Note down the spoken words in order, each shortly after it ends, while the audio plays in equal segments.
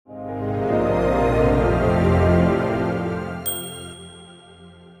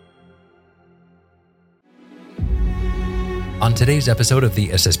On today's episode of the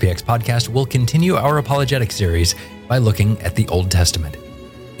SSPX podcast, we'll continue our apologetic series by looking at the Old Testament.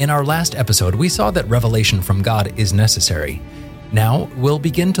 In our last episode, we saw that revelation from God is necessary. Now, we'll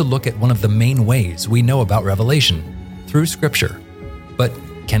begin to look at one of the main ways we know about revelation, through Scripture. But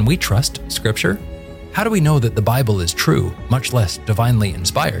can we trust Scripture? How do we know that the Bible is true, much less divinely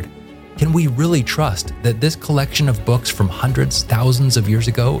inspired? Can we really trust that this collection of books from hundreds, thousands of years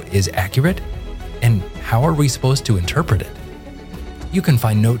ago is accurate? And how are we supposed to interpret it? You can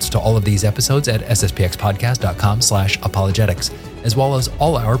find notes to all of these episodes at sspxpodcast.com/apologetics, as well as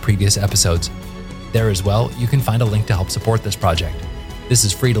all our previous episodes. There as well, you can find a link to help support this project. This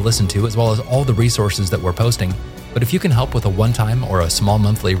is free to listen to, as well as all the resources that we're posting. But if you can help with a one-time or a small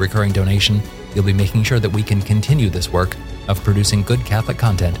monthly recurring donation, you'll be making sure that we can continue this work of producing good Catholic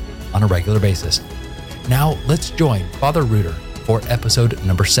content on a regular basis. Now, let's join Father Reuter for episode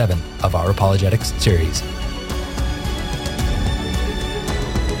number 7 of our Apologetics series.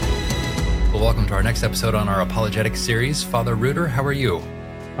 Well, welcome to our next episode on our Apologetics series. Father Reuter, how are you?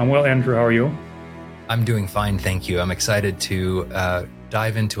 I'm well, Andrew. How are you? I'm doing fine, thank you. I'm excited to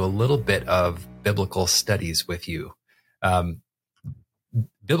dive into a little bit of biblical studies with you.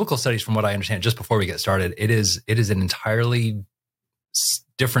 Biblical studies, from what I understand, just before we get started, it is an entirely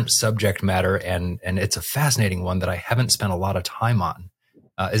different subject matter, and it's a fascinating one that I haven't spent a lot of time on.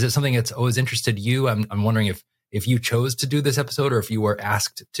 Is it something that's always interested you? I'm wondering if you chose to do this episode, or if you were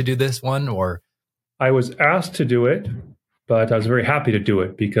asked to do this one, or... I was asked to do it, but I was very happy to do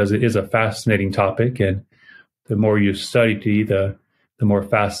it because it is a fascinating topic, and the more you study, the more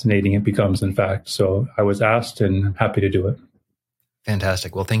fascinating it becomes, in fact. So I was asked, and I'm happy to do it.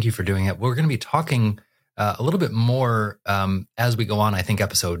 Fantastic. Well, thank you for doing it. We're going to be talking a little bit more as we go on. I think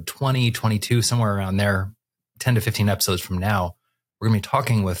episode 20, 22, somewhere around there, 10 to 15 episodes from now, we're going to be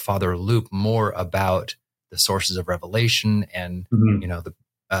talking with Father Luke more about the sources of revelation and,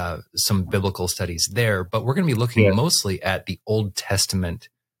 some biblical studies there. But we're going to be looking mostly at the Old Testament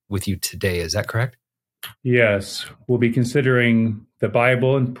with you today. Is that correct? Yes. We'll be considering the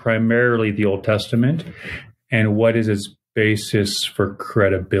Bible and primarily the Old Testament and what is its basis for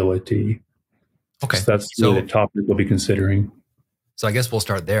credibility. Okay. So that's the topic we'll be considering. So I guess we'll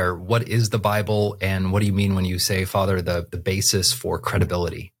start there. What is the Bible, and what do you mean when you say, Father, the basis for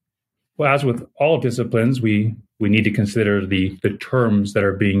credibility? Well, as with all disciplines, we need to consider the terms that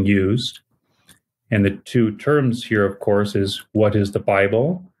are being used. And the two terms here, of course, is what is the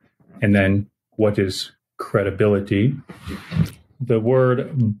Bible, and then what is credibility. The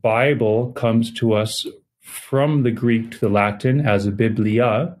word Bible comes to us from the Greek to the Latin as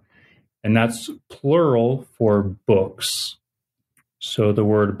biblia, and that's plural for books. So the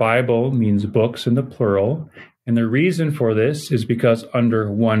word Bible means books in the plural. And the reason for this is because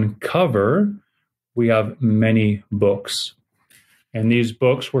under one cover, we have many books. And these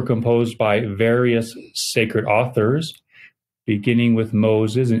books were composed by various sacred authors, beginning with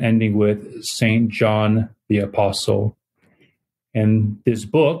Moses and ending with St. John the Apostle. And this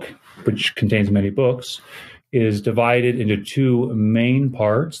book, which contains many books, is divided into two main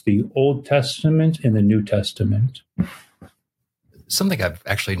parts, the Old Testament and the New Testament. Something I've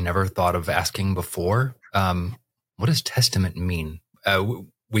actually never thought of asking before. What does testament mean?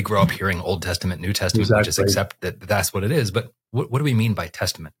 We grow up hearing Old Testament, New Testament, Exactly. We just accept that that's what it is. But what do we mean by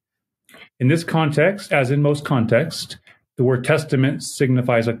testament? In this context, as in most contexts, the word testament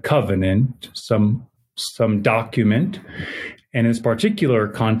signifies a covenant, some document. And in this particular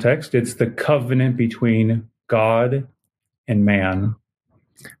context, it's the covenant between God and man.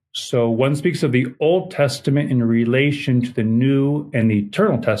 So one speaks of the Old Testament in relation to the New and the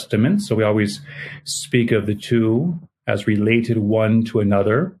Eternal Testament. So we always speak of the two as related one to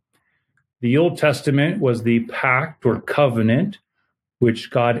another. The Old Testament was the pact or covenant which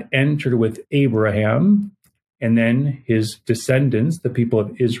God entered with Abraham and then his descendants, the people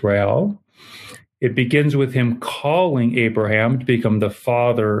of Israel. It begins with him calling Abraham to become the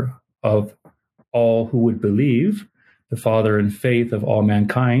father of all who would believe, the father in faith of all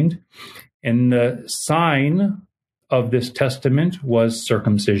mankind. And the sign of this testament was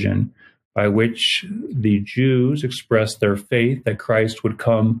circumcision, by which the Jews expressed their faith that Christ would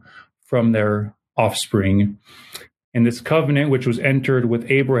come from their offspring. And this covenant, which was entered with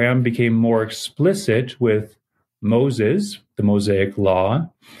Abraham, became more explicit with Moses, the Mosaic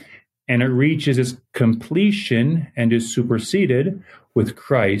law, and it reaches its completion and is superseded with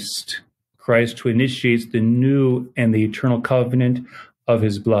Christ who initiates the new and the eternal covenant of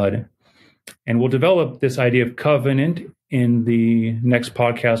his blood. And we'll develop this idea of covenant in the next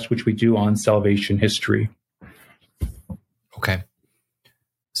podcast, which we do on salvation history. Okay.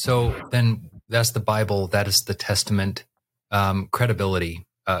 So then that's the Bible, that is the Testament. credibility.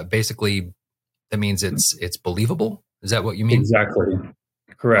 Basically, that means it's believable. Is that what you mean? Exactly.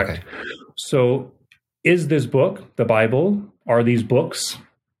 Correct. Okay. So, is this book, the Bible, are these books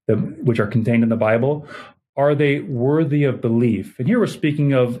which are contained in the Bible, are they worthy of belief? And here we're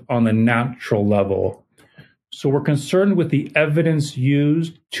speaking of on the natural level. So we're concerned with the evidence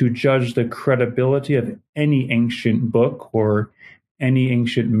used to judge the credibility of any ancient book or any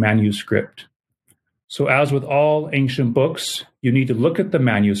ancient manuscript. So, as with all ancient books, you need to look at the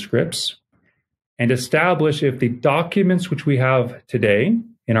manuscripts and establish if the documents which we have today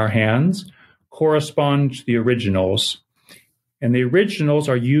in our hands correspond to the originals. And the originals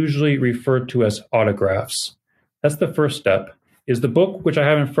are usually referred to as autographs. That's the first step. Is the book which I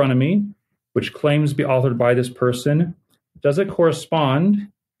have in front of me, which claims to be authored by this person, does it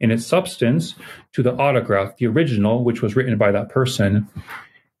correspond in its substance to the autograph, the original, which was written by that person?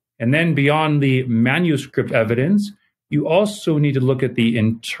 And then beyond the manuscript evidence, you also need to look at the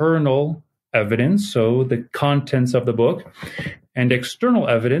internal evidence, so the contents of the book, and external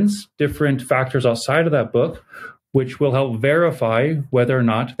evidence, different factors outside of that book, which will help verify whether or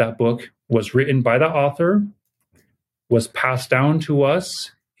not that book was written by the author, was passed down to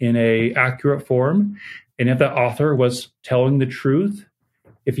us in an accurate form, and if that author was telling the truth,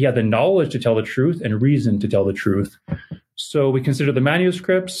 if he had the knowledge to tell the truth and reason to tell the truth. So we consider the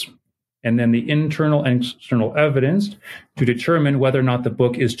manuscripts and then the internal and external evidence to determine whether or not the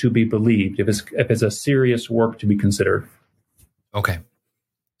book is to be believed, if it's a serious work to be considered. Okay.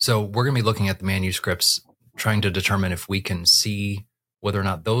 So we're going to be looking at the manuscripts, trying to determine if we can see whether or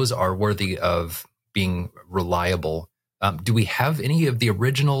not those are worthy of being reliable. Do we have any of the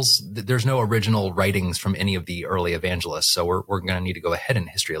originals? There's no original writings from any of the early evangelists, so we're going to need to go ahead in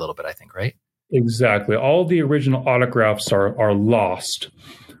history a little bit, I think, right? Exactly. All the original autographs are lost,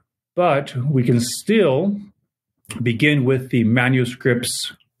 but we can still begin with the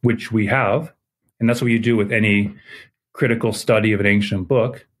manuscripts which we have, and that's what you do with any critical study of an ancient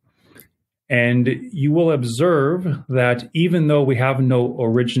book. And you will observe that even though we have no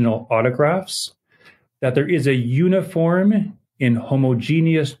original autographs, that there is a uniform and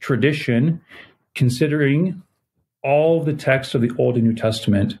homogeneous tradition considering all the texts of the Old and New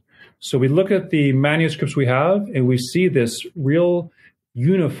Testament. So we look at the manuscripts we have and we see this real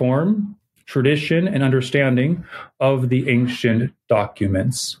uniform tradition and understanding of the ancient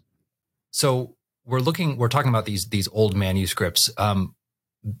documents. So we're talking about these old manuscripts.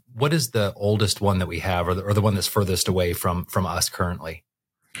 What is the oldest one that we have, or the one that's furthest away from us currently?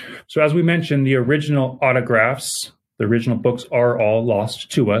 So as we mentioned, the original autographs, the original books are all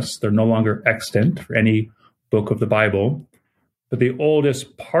lost to us. They're no longer extant for any book of the Bible. But the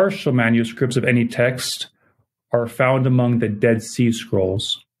oldest partial manuscripts of any text are found among the Dead Sea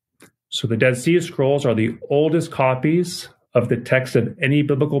Scrolls. So the Dead Sea Scrolls are the oldest copies of the text of any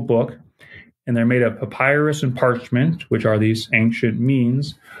biblical book, and they're made of papyrus and parchment, which are these ancient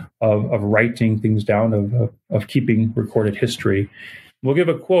means of writing things down, of keeping recorded history. We'll give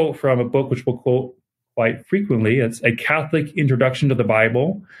a quote from a book which we'll quote quite frequently. It's A Catholic Introduction to the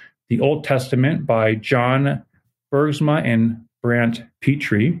Bible, the Old Testament by John Bergsma and Brant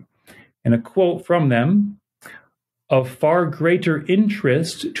Petrie. And a quote from them: of far greater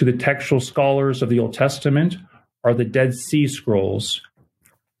interest to the textual scholars of the Old Testament are the Dead Sea Scrolls,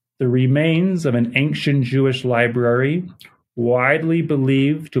 the remains of an ancient Jewish library widely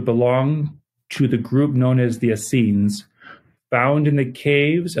believed to belong to the group known as the Essenes, found in the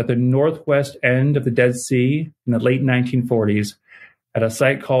caves at the northwest end of the Dead Sea in the late 1940s at a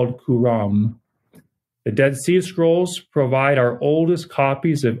site called Qumran. The Dead Sea Scrolls provide our oldest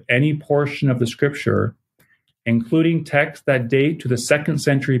copies of any portion of the scripture, including texts that date to the 2nd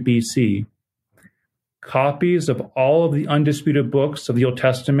century BC. Copies of all of the undisputed books of the Old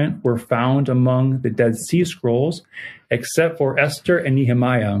Testament were found among the Dead Sea Scrolls, except for Esther and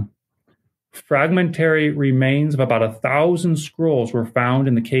Nehemiah. Fragmentary remains of about 1,000 scrolls were found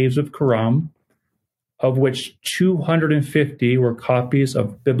in the caves of Qumran, of which 250 were copies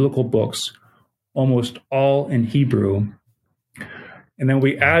of biblical books, almost all in Hebrew. And then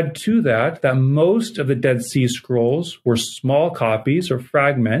we add to that most of the Dead Sea Scrolls were small copies or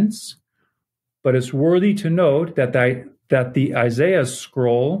fragments, but it's worthy to note that the Isaiah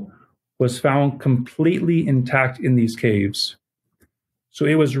scroll was found completely intact in these caves. So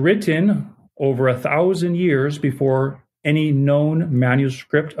it was written over 1,000 years before any known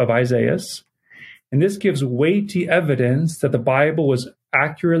manuscript of Isaiah. And this gives weighty evidence that the Bible was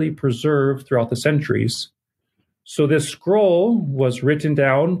accurately preserved throughout the centuries. So this scroll was written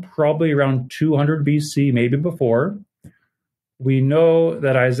down probably around 200 BC, maybe before. We know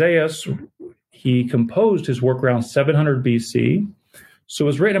that Isaiah He composed his work around 700 BC. So it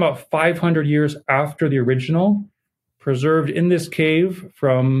was written about 500 years after the original, preserved in this cave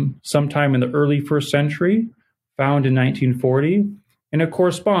from sometime in the early first century, found in 1940. And it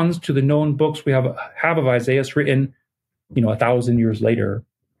corresponds to the known books we have of Isaiah written, 1,000 years later.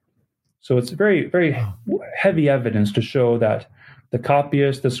 So it's very, very heavy evidence to show that the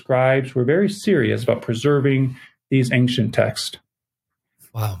copyists, the scribes were very serious about preserving these ancient texts.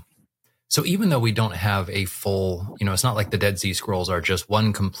 Wow. So even though we don't have a full, it's not like the Dead Sea Scrolls are just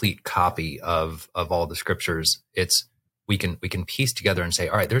one complete copy of all the scriptures. It's we can piece together and say,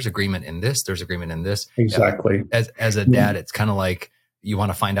 all right, there's agreement in this, there's agreement in this. Exactly. As a dad, it's kind of like you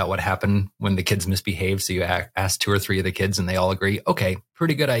want to find out what happened when the kids misbehaved. So you ask 2 or 3 of the kids and they all agree, okay,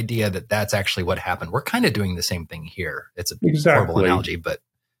 pretty good idea that's actually what happened. We're kind of doing the same thing here. It's a horrible analogy, but.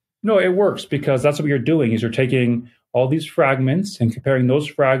 No, it works because that's what you're doing is you're taking all these fragments and comparing those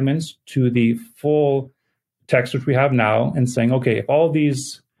fragments to the full text which we have now and saying, okay, if all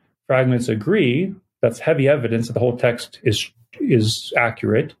these fragments agree, that's heavy evidence that the whole text is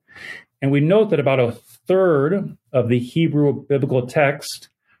accurate. And we note that about a third of the Hebrew biblical text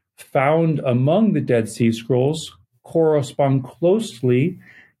found among the Dead Sea Scrolls correspond closely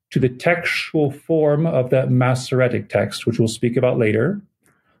to the textual form of the Masoretic text, which we'll speak about later.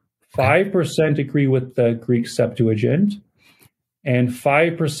 5% agree with the Greek Septuagint, and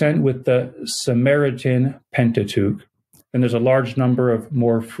 5% with the Samaritan Pentateuch. And there's a large number of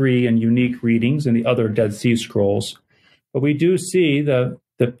more free and unique readings in the other Dead Sea Scrolls. But we do see the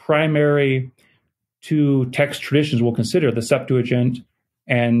primary 2 text traditions we'll consider, the Septuagint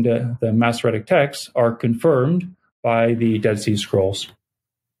and the Masoretic texts, are confirmed by the Dead Sea Scrolls.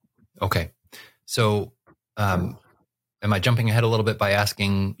 Okay. So am I jumping ahead a little bit by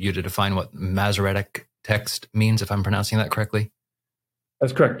asking you to define what Masoretic text means, if I'm pronouncing that correctly?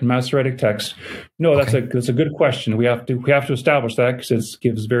 That's correct. Masoretic text. No, that's a good question. We have to establish that because it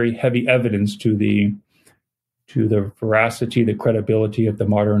gives very heavy evidence to the veracity, the credibility of the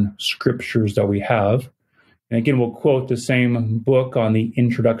modern scriptures that we have. And again, we'll quote the same book on the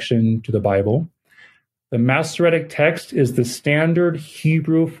introduction to the Bible. The Masoretic text is the standard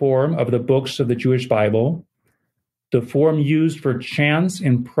Hebrew form of the books of the Jewish Bible, the form used for chants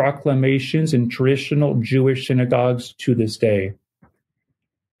and proclamations in traditional Jewish synagogues to this day.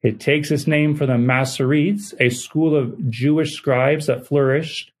 It takes its name from the Masoretes, a school of Jewish scribes that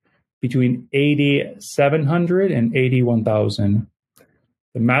flourished between AD 700 and AD 1000.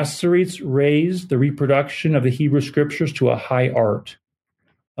 The Masoretes raised the reproduction of the Hebrew scriptures to a high art.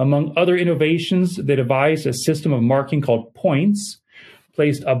 Among other innovations, they devised a system of marking called points,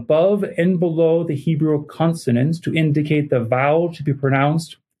 placed above and below the Hebrew consonants to indicate the vowel to be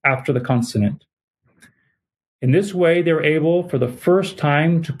pronounced after the consonant. In this way, they were able, for the first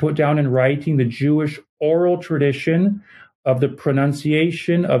time, to put down in writing the Jewish oral tradition of the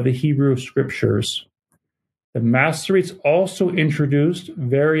pronunciation of the Hebrew scriptures. The Masoretes also introduced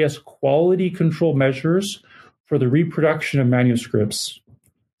various quality control measures for the reproduction of manuscripts,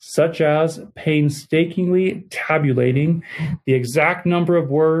 such as painstakingly tabulating the exact number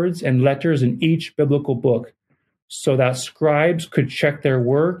of words and letters in each biblical book, so that scribes could check their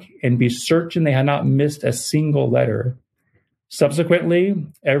work and be certain they had not missed a single letter. Subsequently,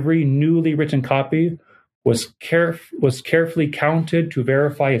 every newly written copy was carefully counted to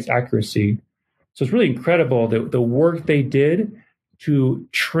verify its accuracy. So it's really incredible the work they did to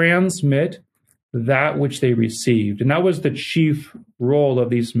transmit that which they received. And that was the chief role of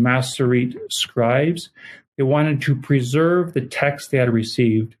these Masorete scribes. They wanted to preserve the text they had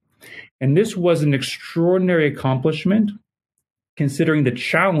received. And this was an extraordinary accomplishment, considering the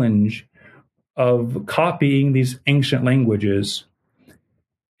challenge of copying these ancient languages.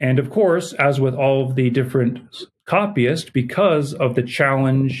 And of course, as with all of the different copyists, because of the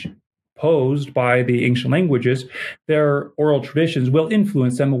challenge posed by the ancient languages, their oral traditions will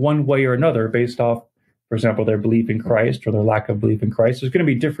influence them one way or another based off, for example, their belief in Christ or their lack of belief in Christ. There's going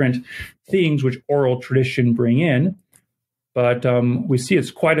to be different things which oral tradition bring in. But we see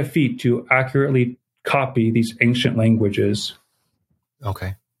it's quite a feat to accurately copy these ancient languages.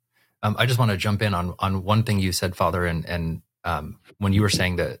 Okay. I just want to jump in on one thing you said, Father, and when you were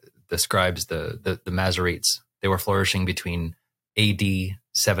saying that the scribes, the Masoretes, they were flourishing between AD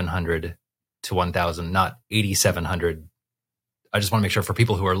 700 to 1000, not 8700. I just want to make sure for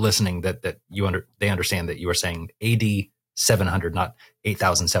people who are listening that they understand that you were saying AD 700, not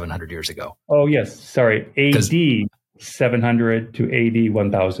 8,700 years ago. Oh, yes. Sorry. AD 700 to AD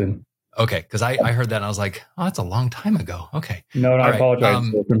 1000. Okay, because I heard that and I was like, oh, that's a long time ago. Okay. No, I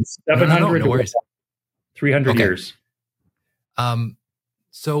apologize. From 700 no worries. to 300 okay. years.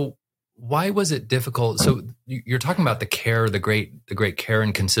 So Why was it difficult? So you're talking about the great care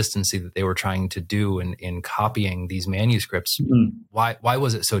and consistency that they were trying to do in copying these manuscripts. Mm-hmm. Why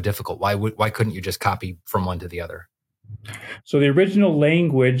was it so difficult? Why couldn't you just copy from one to the other? So the original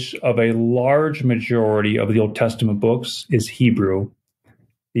language of a large majority of the Old Testament books is Hebrew,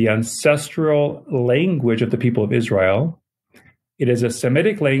 the ancestral language of the people of Israel. It is a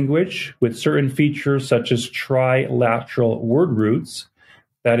Semitic language with certain features such as trilateral word roots,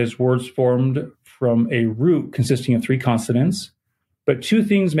 that is, words formed from a root consisting of three consonants. But two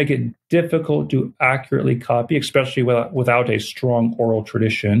things make it difficult to accurately copy, especially without a strong oral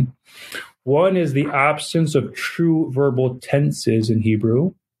tradition. One is the absence of true verbal tenses in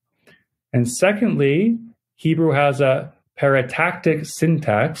Hebrew. And secondly, Hebrew has a paratactic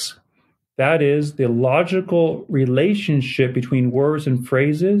syntax. That is, the logical relationship between words and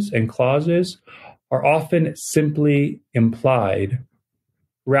phrases and clauses are often simply implied,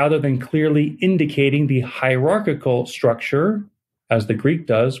 rather than clearly indicating the hierarchical structure, as the Greek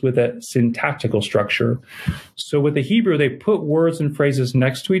does, with a syntactical structure. So with the Hebrew, they put words and phrases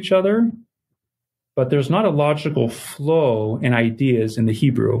next to each other, but there's not a logical flow in ideas in the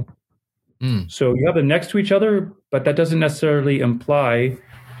Hebrew. So you have them next to each other, but that doesn't necessarily imply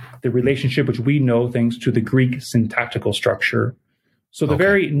the relationship which we know thanks to the Greek syntactical structure. So the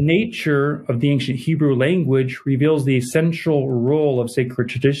very nature of the ancient Hebrew language reveals the essential role of sacred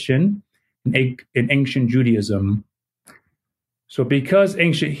tradition in ancient Judaism. So because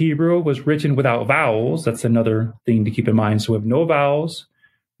ancient Hebrew was written without vowels, that's another thing to keep in mind. So we have no vowels,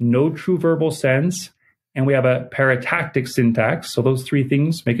 no true verbal sense, and we have a paratactic syntax. So those three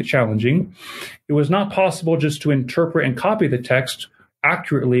things make it challenging. It was not possible just to interpret and copy the text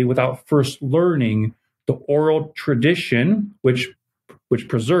accurately without first learning the oral tradition, which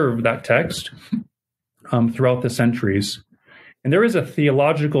preserved that text throughout the centuries. And there is a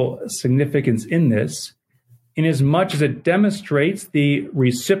theological significance in this, inasmuch as it demonstrates the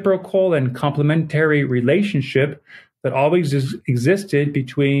reciprocal and complementary relationship that always existed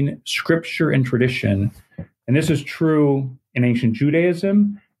between scripture and tradition. And this is true in ancient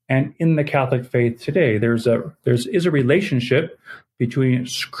Judaism and in the Catholic faith today. There is a relationship between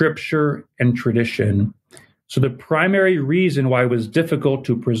scripture and tradition. So the primary reason why it was difficult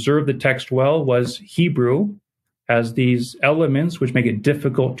to preserve the text well was Hebrew has these elements which make it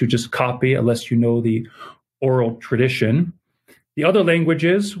difficult to just copy unless you know the oral tradition. The other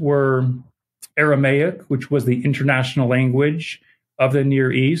languages were Aramaic, which was the international language of the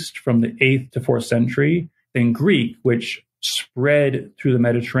Near East from the 8th to 4th century, then Greek, which spread through the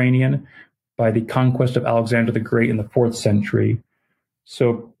Mediterranean by the conquest of Alexander the Great in the 4th century.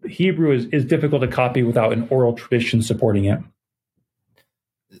 So Hebrew is difficult to copy without an oral tradition supporting it.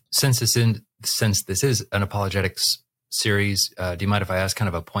 Since this is an apologetics series, do you mind if I ask kind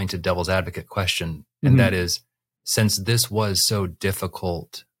of a pointed devil's advocate question? And that is, since this was so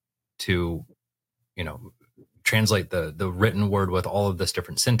difficult to, translate the written word with all of this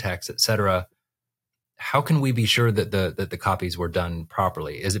different syntax, et cetera, how can we be sure that the copies were done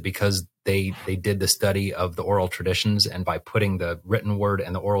properly? Is it because they did the study of the oral traditions, and by putting the written word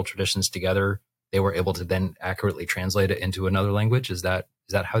and the oral traditions together, they were able to then accurately translate it into another language? Is that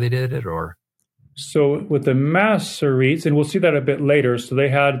how they did it, or? So with the Masoretes, and we'll see that a bit later, so they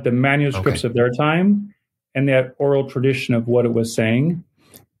had the manuscripts of their time, and they had oral tradition of what it was saying.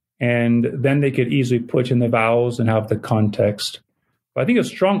 And then they could easily put in the vowels and have the context. But I think a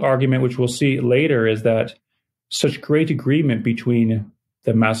strong argument, which we'll see later, is that such great agreement between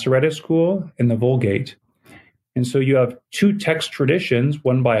the Masoretic school and the Vulgate. And so you have two text traditions,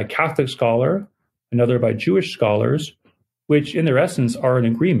 one by a Catholic scholar, another by Jewish scholars, which in their essence are in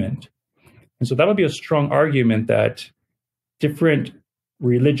agreement. And so that'll be a strong argument that different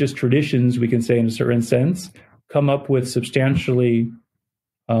religious traditions, we can say in a certain sense, come up with substantially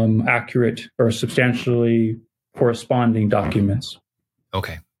accurate or substantially corresponding documents.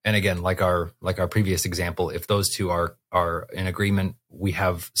 Okay. And again, like our previous example, if those two are in agreement, we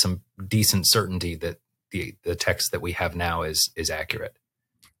have some decent certainty that the text that we have now is accurate.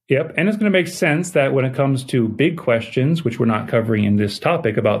 Yep. And it's going to make sense that when it comes to big questions, which we're not covering in this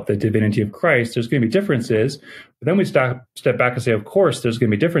topic about the divinity of Christ, there's going to be differences. But then we step back and say, of course, there's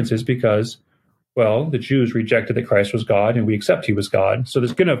going to be differences because, well, the Jews rejected that Christ was God and we accept he was God. So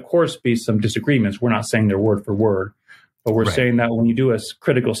there's going to, of course, be some disagreements. We're not saying they're word for word, but we're saying that when you do a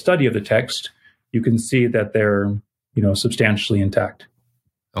critical study of the text, you can see that they're, substantially intact.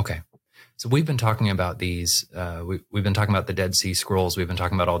 Okay. So we've been talking about these, we've been talking about the Dead Sea Scrolls. We've been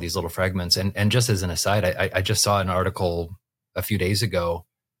talking about all these little fragments. And just as an aside, I just saw an article a few days ago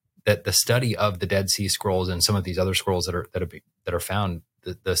that the study of the Dead Sea Scrolls and some of these other scrolls that are found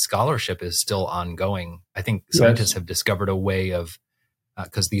the scholarship is still ongoing. I think scientists have discovered a way of,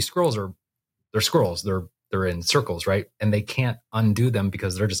 because these scrolls they're scrolls, they're in circles, right? And they can't undo them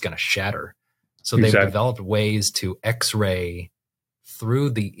because they're just going to shatter. So they've developed ways to X-ray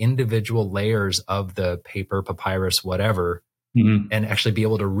through the individual layers of the paper, papyrus, whatever, and actually be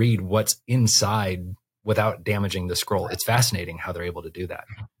able to read what's inside without damaging the scroll. It's fascinating how they're able to do that.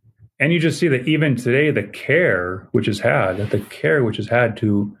 And you just see that even today, the care which is had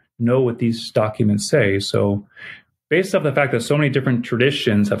to know what these documents say. So based off the fact that so many different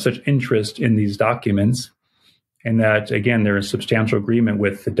traditions have such interest in these documents, and that, again, there is substantial agreement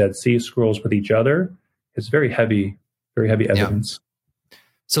with the Dead Sea Scrolls with each other, it's very heavy evidence. Yeah.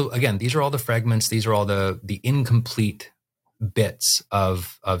 So again, these are all the fragments. These are all the incomplete bits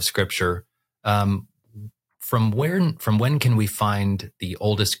of Scripture. From when can we find the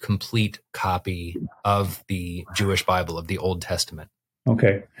oldest complete copy of the Jewish Bible, of the Old Testament?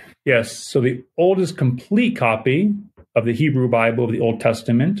 Okay. Yes. So the oldest complete copy of the Hebrew Bible of the Old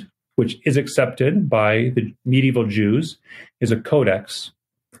Testament, which is accepted by the medieval Jews, is a codex.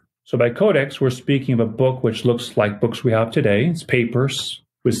 So by codex, we're speaking of a book which looks like books we have today. It's papers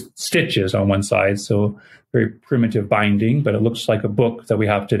with stitches on one side, so very primitive binding, but it looks like a book that we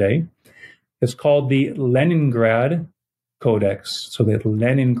have today. It's called the Leningrad Codex. So the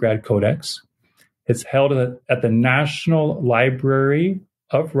Leningrad Codex. It's held at the National Library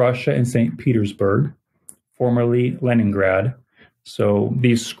of Russia in St. Petersburg, formerly Leningrad. So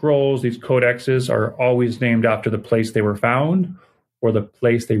these scrolls, these codexes, are always named after the place they were found or the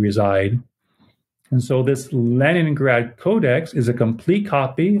place they reside. And so this Leningrad Codex is a complete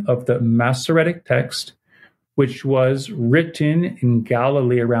copy of the Masoretic text, which was written in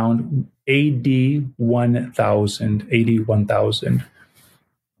Galilee around AD 1000.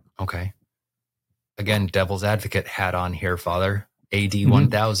 Okay. Again, devil's advocate hat on here, Father. AD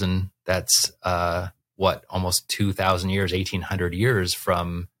 1000, that's almost 2,000 years, 1,800 years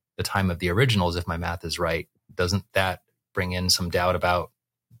from the time of the originals, if my math is right. Doesn't that bring in some doubt about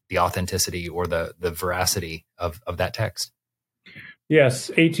the authenticity or the veracity of that text? Yes,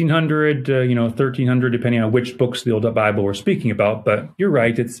 1,800, 1,300, depending on which books of the Old Bible we're speaking about. But you're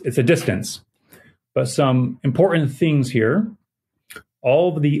right, it's a distance. But some important things here.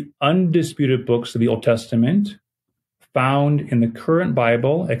 All of the undisputed books of the Old Testament found in the current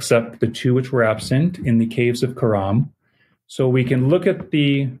Bible, except the two which were absent in the caves of Qumran. So we can look at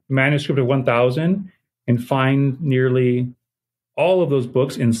the manuscript of 1000 and find nearly all of those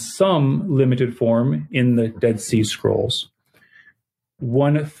books in some limited form in the Dead Sea Scrolls.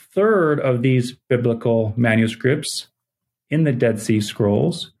 1/3 of these biblical manuscripts in the Dead Sea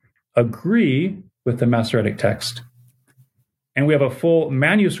Scrolls agree with the Masoretic text. And we have a full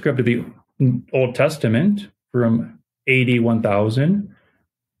manuscript of the Old Testament from AD 1000,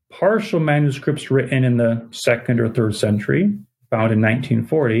 partial manuscripts written in the 2nd or 3rd century, found in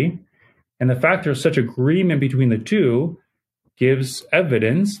 1940. And the fact there's such agreement between the two gives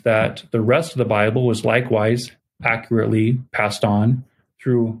evidence that the rest of the Bible was likewise accurately passed on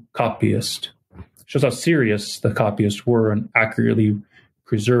through copyists. It shows how serious the copyists were in accurately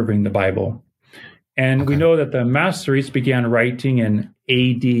preserving the Bible. And we know that the Masoretes began writing in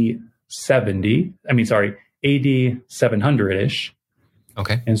AD 700-ish.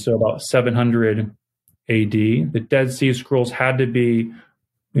 Okay. And so about 700 AD, the Dead Sea Scrolls had to be,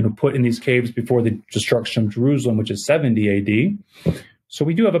 put in these caves before the destruction of Jerusalem, which is 70 AD. So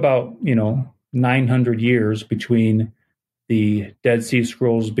we do have about, 900 years between the Dead Sea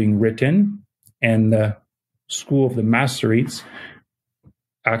Scrolls being written and the school of the Masoretes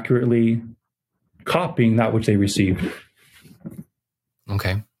accurately copying that which they received.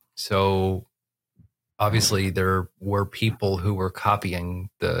 Okay. So obviously there were people who were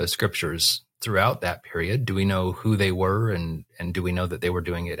copying the scriptures throughout that period. Do we know who they were, and do we know that they were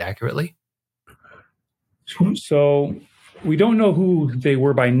doing it accurately? So we don't know who they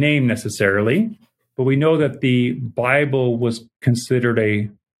were by name necessarily, but we know that the Bible was considered a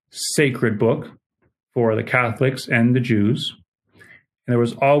sacred book for the Catholics and the Jews. And there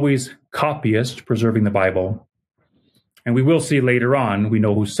was always copyists preserving the Bible. And we will see later on, we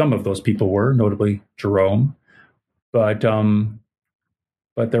know who some of those people were, notably Jerome. But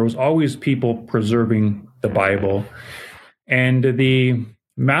there was always people preserving the Bible. And the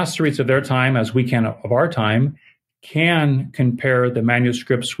Masoretes of their time, as we can of our time, can compare the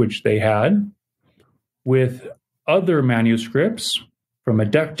manuscripts which they had with other manuscripts from a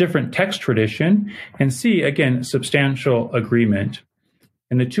different text tradition and see, again, substantial agreement.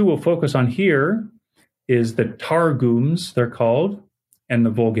 And the two we'll focus on here is the Targums, they're called, and the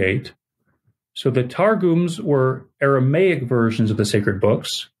Vulgate. So the Targums were Aramaic versions of the sacred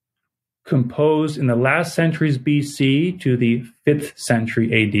books, composed in the last centuries BC to the 5th century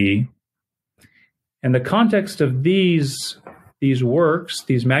AD. And the context of these works,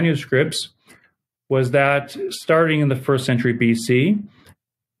 these manuscripts, was that starting in the 1st century BC,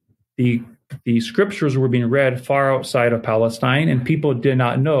 the scriptures were being read far outside of Palestine, and people did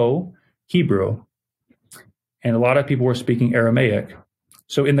not know Hebrew. And a lot of people were speaking Aramaic.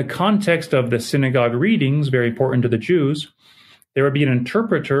 So in the context of the synagogue readings, very important to the Jews, there would be an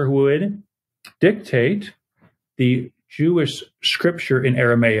interpreter who would dictate the Jewish scripture in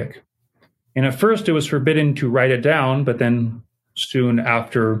Aramaic. And at first it was forbidden to write it down, but then soon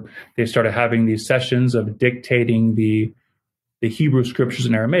after they started having these sessions of dictating the Hebrew scriptures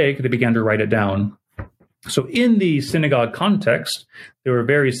in Aramaic, they began to write it down. So in the synagogue context, they were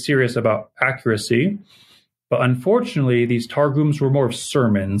very serious about accuracy. But unfortunately, these Targums were more of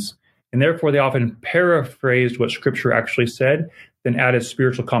sermons, and therefore they often paraphrased what Scripture actually said, then added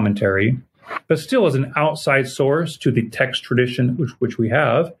spiritual commentary. But still, as an outside source to the text tradition which we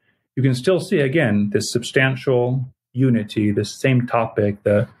have, you can still see, again, this substantial unity, the same topic,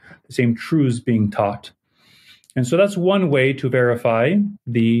 the same truths being taught. And so that's one way to verify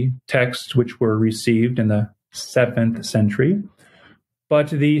the texts which were received in the 7th century. But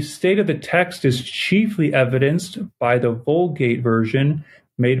the state of the text is chiefly evidenced by the Vulgate version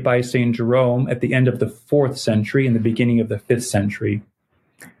made by St. Jerome at the end of the 4th century and the beginning of the 5th century.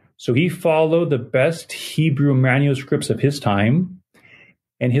 So he followed the best Hebrew manuscripts of his time,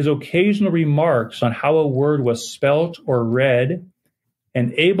 and his occasional remarks on how a word was spelt or read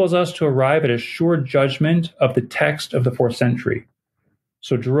enables us to arrive at a sure judgment of the text of the 4th century.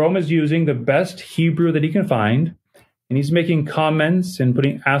 So Jerome is using the best Hebrew that he can find, and he's making comments and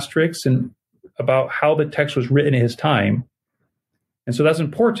putting asterisks about how the text was written at his time. And so that's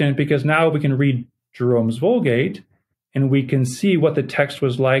important because now we can read Jerome's Vulgate and we can see what the text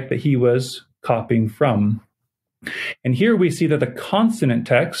was like that he was copying from. And here we see that the consonant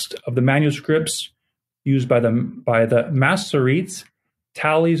text of the manuscripts used by the Masoretes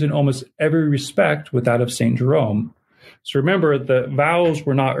tallies in almost every respect with that of St. Jerome. So remember, the vowels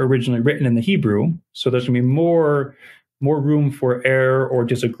were not originally written in the Hebrew, so there's going to be more room for error or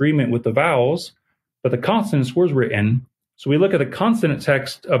disagreement with the vowels, but the consonants were written. So we look at the consonant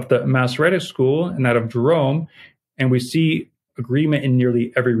text of the Masoretic school and that of Jerome, and we see agreement in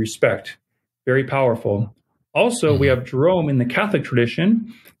nearly every respect. Very powerful. Also, we have Jerome in the Catholic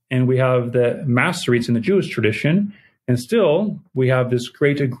tradition, and we have the Masoretes in the Jewish tradition, and still we have this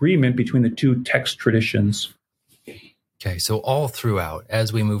great agreement between the two text traditions. Okay, so all throughout,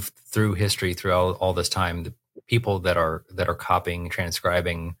 as we move through history, through all this time, the people that are copying,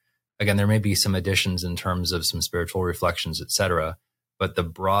 transcribing, again, there may be some additions in terms of some spiritual reflections, etc., but the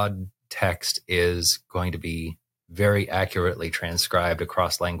broad text is going to be very accurately transcribed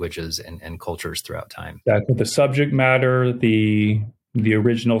across languages and cultures throughout time. Exactly. The subject matter, the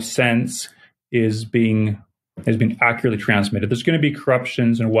original sense is being accurately transmitted. There's going to be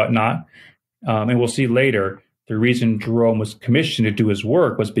corruptions and whatnot, and we'll see later. The reason Jerome was commissioned to do his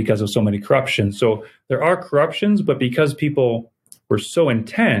work was because of so many corruptions. So there are corruptions, but because people were so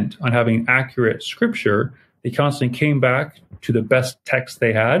intent on having accurate scripture, they constantly came back to the best text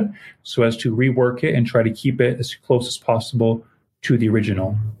they had so as to rework it and try to keep it as close as possible to the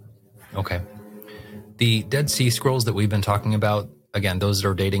original. Okay. The Dead Sea Scrolls that we've been talking about, again, those that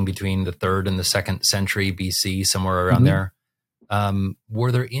are dating between the 3rd and the 2nd century BC, somewhere around there.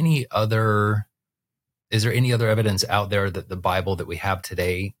 Is there any other evidence out there that the Bible that we have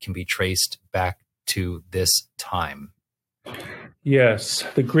today can be traced back to this time? Yes,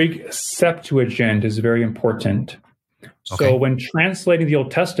 the Greek Septuagint is very important. Okay. So when translating the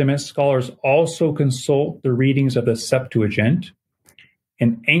Old Testament, scholars also consult the readings of the Septuagint,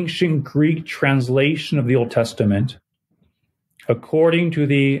 an ancient Greek translation of the Old Testament. According to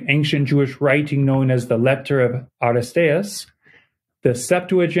the ancient Jewish writing known as the Letter of Aristeas, the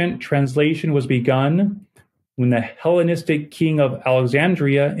Septuagint translation was begun when the Hellenistic king of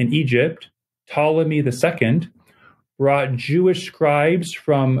Alexandria in Egypt, Ptolemy II, brought Jewish scribes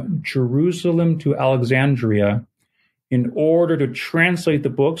from Jerusalem to Alexandria in order to translate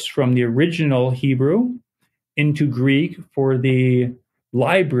the books from the original Hebrew into Greek for the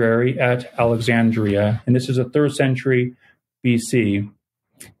library at Alexandria. And this is the 3rd century BC.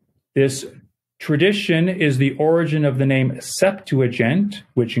 This tradition is the origin of the name Septuagint,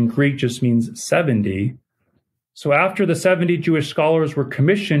 which in Greek just means 70. So after the 70 Jewish scholars were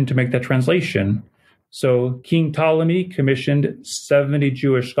commissioned to make that translation, so King Ptolemy commissioned 70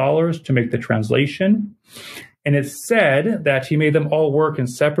 Jewish scholars to make the translation. And it's said that he made them all work in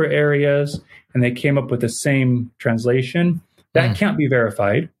separate areas and they came up with the same translation. That can't be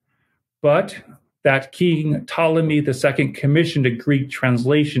verified, but that King Ptolemy II commissioned a Greek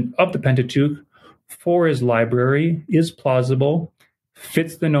translation of the Pentateuch for his library is plausible,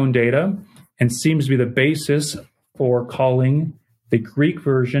 fits the known data, and seems to be the basis for calling the Greek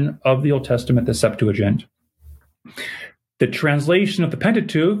version of the Old Testament the Septuagint. The translation of the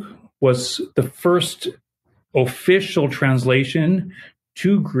Pentateuch was the first official translation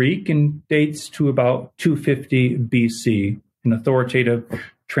to Greek and dates to about 250 BC, an authoritative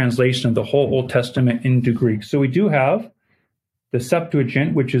translation of the whole Old Testament into Greek. So we do have the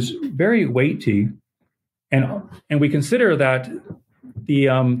Septuagint, which is very weighty, and we consider that the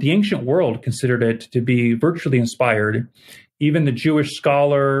ancient world considered it to be virtually inspired. Even the Jewish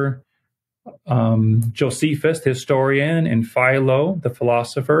scholar Josephus, the historian, and Philo, the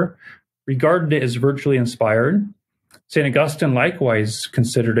philosopher, regarded it as virtually inspired. St. Augustine likewise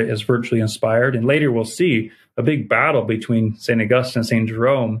considered it as virtually inspired. And later we'll see a big battle between St. Augustine and St.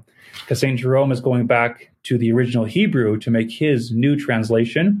 Jerome, because St. Jerome is going back to the original Hebrew to make his new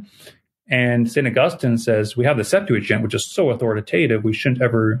translation. And St. Augustine says, we have the Septuagint, which is so authoritative, we shouldn't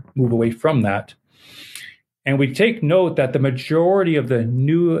ever move away from that. And we take note that the majority of the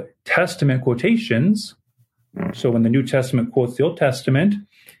New Testament quotations, so when the New Testament quotes the Old Testament,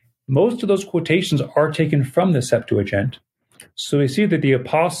 most of those quotations are taken from the Septuagint. So we see that the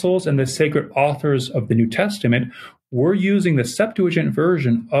apostles and the sacred authors of the New Testament were using the Septuagint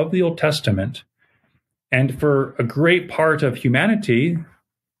version of the Old Testament. And for a great part of humanity,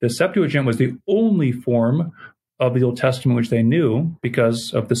 the Septuagint was the only form of the Old Testament which they knew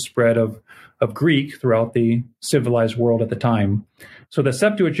because of the spread of Greek throughout the civilized world at the time. So the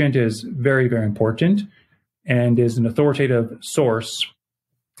Septuagint is very, very important and is an authoritative source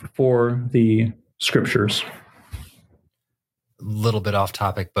for the scriptures. A little bit off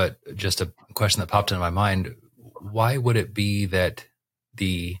topic, but just a question that popped into my mind. Why would it be that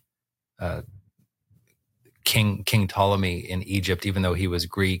the King Ptolemy in Egypt, even though he was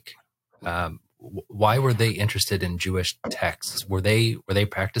Greek, why were they interested in Jewish texts? Were they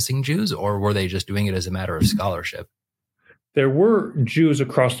practicing Jews, or were they just doing it as a matter of scholarship? There were Jews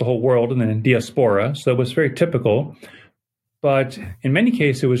across the whole world and then in diaspora, so it was very typical. But in many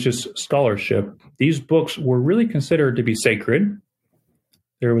cases, it was just scholarship. These books were really considered to be sacred.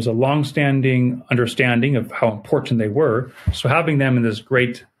 There was a long-standing understanding of how important they were. So having them in this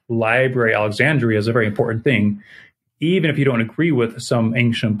great library, Alexandria, is a very important thing. Even if you don't agree with some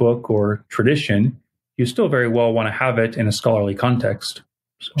ancient book or tradition, you still very well want to have it in a scholarly context.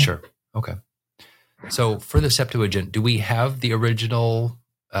 So. Sure. Okay. So for the Septuagint, do we have the original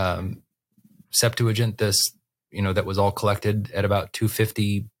Septuagint, that was all collected at about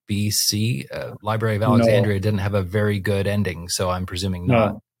 250 BC? Library of Alexandria didn't have a very good ending, so I'm presuming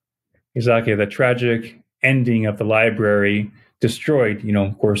not. No. Exactly. The tragic ending of the library destroyed,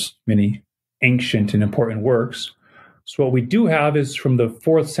 of course, many ancient and important works. So what we do have is from the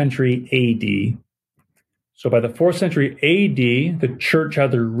 4th century AD. So by the 4th century AD, the church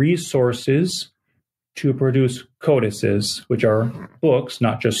had the resources to produce codices, which are books,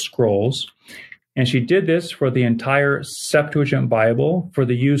 not just scrolls. And she did this for the entire Septuagint Bible for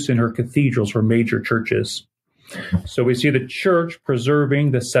the use in her cathedrals or major churches. So we see the church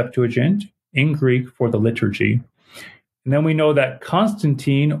preserving the Septuagint in Greek for the liturgy. And then we know that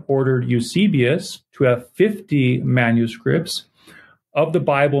Constantine ordered Eusebius to have 50 manuscripts of the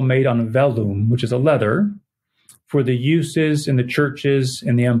Bible made on vellum, which is a leather, for the uses in the churches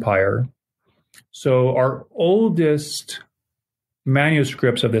in the empire. So our oldest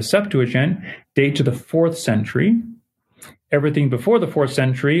manuscripts of the Septuagint date to the 4th century. Everything before the 4th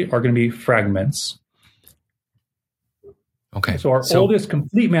century are going to be fragments. Okay. So our oldest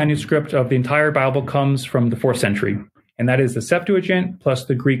complete manuscript of the entire Bible comes from the 4th century, and that is the Septuagint plus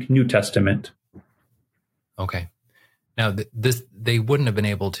the Greek New Testament. Okay. Now, they wouldn't have been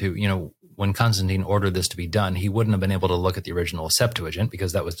able to, when Constantine ordered this to be done, he wouldn't have been able to look at the original Septuagint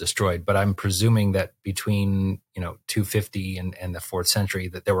because that was destroyed. But I'm presuming that between, 250 and the 4th century,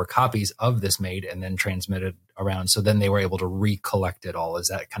 that there were copies of this made and then transmitted around. So then they were able to recollect it all. Is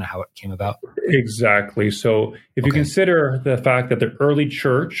that kind of how it came about? Exactly. So if you consider the fact that the early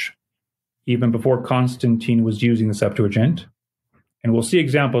church, even before Constantine, was using the Septuagint, and we'll see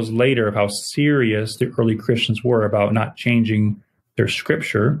examples later of how serious the early Christians were about not changing their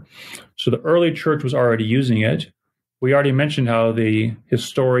scripture. So the early church was already using it. We already mentioned how the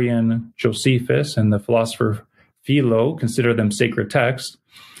historian Josephus and the philosopher Philo considered them sacred texts.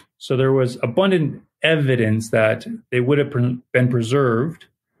 So there was abundant evidence that they would have been preserved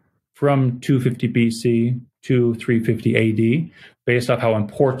from 250 BC to 350 AD, based off how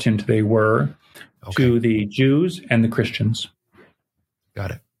important they were to the Jews and the Christians.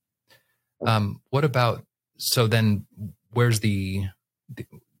 Got it. What about, so then where's the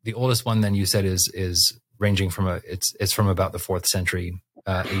oldest one then you said is ranging from it's from about the 4th century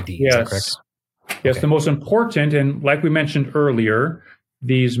AD, yes. Is that correct? Yes, the most important, and like we mentioned earlier,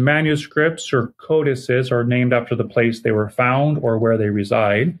 these manuscripts or codices are named after the place they were found or where they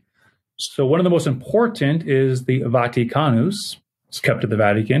reside. So one of the most important is the Vaticanus. It's kept at the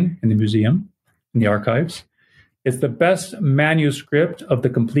Vatican in the museum, in the archives. It's the best manuscript of the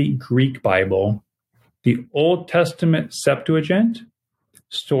complete Greek Bible. The Old Testament Septuagint,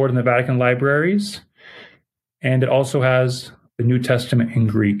 stored in the Vatican libraries, and it also has the New Testament in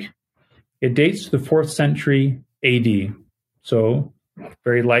Greek. It dates to the 4th century AD. So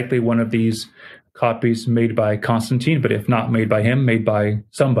very likely one of these copies made by Constantine, but if not made by him, made by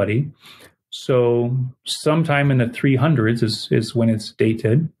somebody. So sometime in the 300s is when it's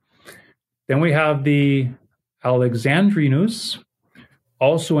dated. Then we have the Alexandrinus,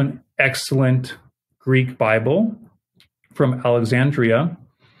 also an excellent Greek Bible from Alexandria.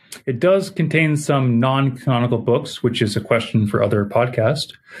 It does contain some non-canonical books, which is a question for other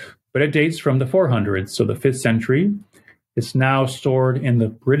podcasts, but it dates from the 400s, so the 5th century. It's now stored in the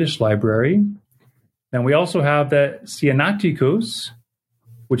British Library. Then we also have the Sinaiticus,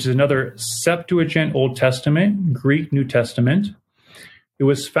 which is another Septuagint Old Testament, Greek New Testament. It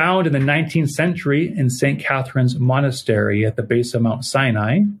was found in the 19th century in St. Catherine's Monastery at the base of Mount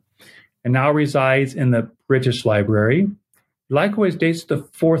Sinai, and now resides in the British Library. Likewise dates to the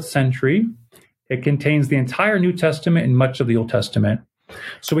 4th century. It contains the entire New Testament and much of the Old Testament.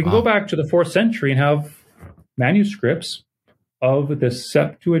 So we can go back to the 4th century and have manuscripts of the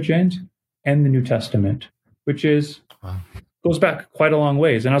Septuagint and the New Testament, which is goes back quite a long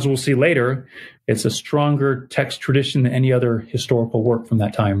ways. And as we'll see later, it's a stronger text tradition than any other historical work from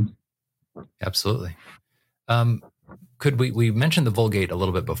that time. Absolutely. Could we mentioned the Vulgate a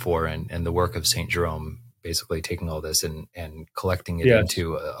little bit before, and the work of St. Jerome, basically taking all this and collecting it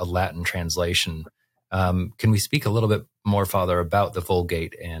into a Latin translation. Can we speak a little bit more, Father, about the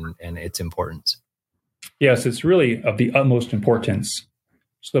Vulgate and its importance? Yes, it's really of the utmost importance.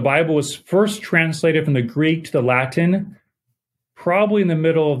 So the Bible was first translated from the Greek to the Latin, probably in the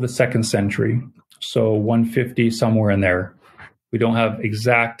middle of the 2nd century. So 150, somewhere in there. We don't have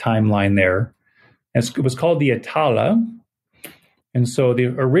exact timeline there. It was called the Itala. And so the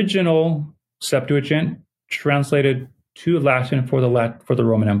original Septuagint translated to Latin for the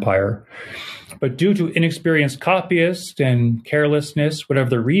Roman Empire. But due to inexperienced copyists and carelessness, whatever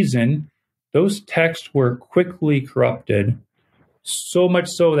the reason, those texts were quickly corrupted. So much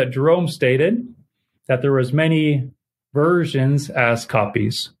so that Jerome stated that there were as many versions as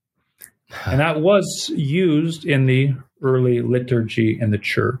copies. And that was used in the early liturgy in the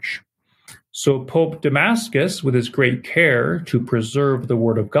church. So Pope Damascus, with his great care to preserve the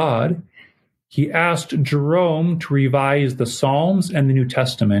Word of God, he asked Jerome to revise the Psalms and the New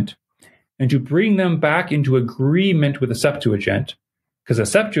Testament and to bring them back into agreement with the Septuagint, because the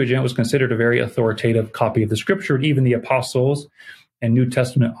Septuagint was considered a very authoritative copy of the Scripture. Even the apostles and New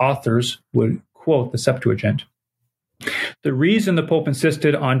Testament authors would quote the Septuagint. The reason the Pope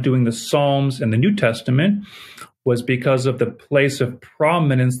insisted on doing the Psalms and the New Testament was because of the place of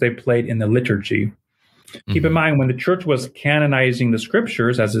prominence they played in the liturgy. Mm-hmm. Keep in mind, when the church was canonizing the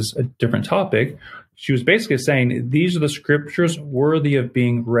scriptures, as is a different topic, she was basically saying, these are the scriptures worthy of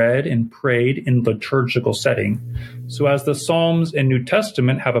being read and prayed in liturgical setting. So as the Psalms and New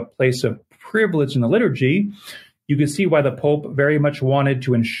Testament have a place of privilege in the liturgy, you can see why the Pope very much wanted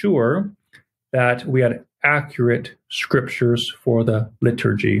to ensure that we had accurate scriptures for the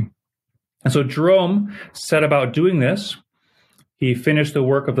liturgy. And so Jerome set about doing this. He finished the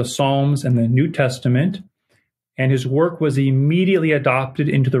work of the Psalms and the New Testament, and his work was immediately adopted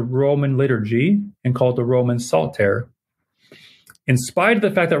into the Roman liturgy and called the Roman Psalter. In spite of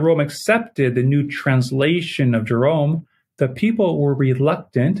the fact that Rome accepted the new translation of Jerome, the people were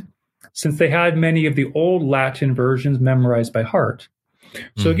reluctant since they had many of the old Latin versions memorized by heart.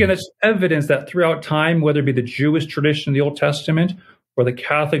 So again, it's evidence that throughout time, whether it be the Jewish tradition of the Old Testament or the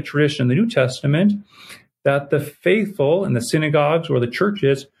Catholic tradition of the New Testament, that the faithful in the synagogues or the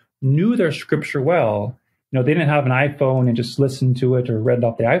churches knew their scripture well. You know, they didn't have an iPhone and just listened to it or read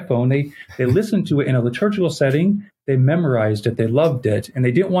off the iPhone. They listened to it in a liturgical setting. They memorized it. They loved it, and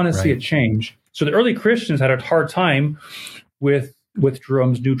they didn't want to see it change. So the early Christians had a hard time with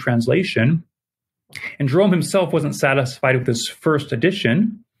Jerome's new translation. And Jerome himself wasn't satisfied with his first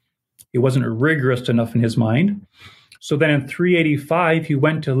edition. It wasn't rigorous enough in his mind. So then in 385, he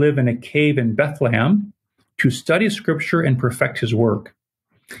went to live in a cave in Bethlehem to study Scripture and perfect his work.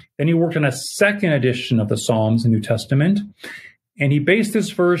 Then he worked on a second edition of the Psalms and New Testament, and he based this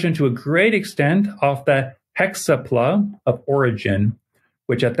version to a great extent off the Hexapla of Origen,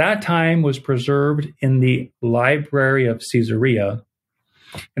 which at that time was preserved in the library of Caesarea.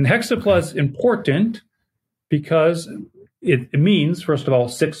 And the Hexapla is important because it means, first of all,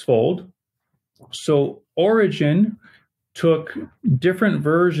 sixfold. So Origen took different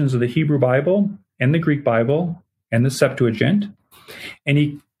versions of the Hebrew Bible and the Greek Bible and the Septuagint, and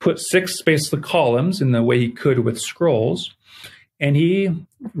he put six basically columns in the way he could with scrolls. And he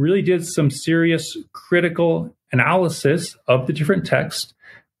really did some serious critical analysis of the different texts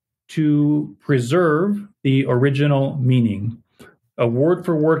to preserve the original meaning, a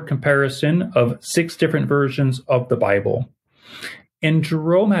word-for-word comparison of six different versions of the Bible. And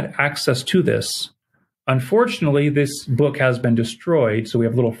Jerome had access to this. Unfortunately, this book has been destroyed, so we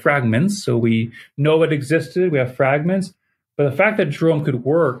have little fragments. So we know it existed, we have fragments. But the fact that Jerome could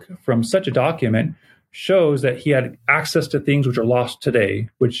work from such a document shows that he had access to things which are lost today,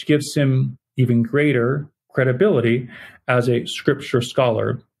 which gives him even greater credibility as a scripture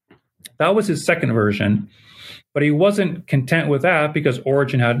scholar. That was his second version, but he wasn't content with that because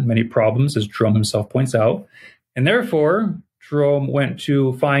Origen had many problems, as Jerome himself points out. And therefore, Jerome went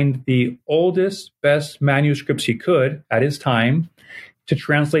to find the oldest, best manuscripts he could at his time to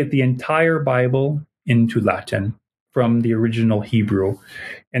translate the entire Bible into Latin from the original Hebrew.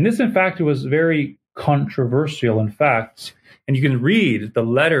 And this, in fact, was very controversial, in fact. And you can read the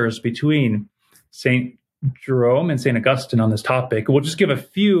letters between St. Jerome and St. Augustine on this topic. We'll just give a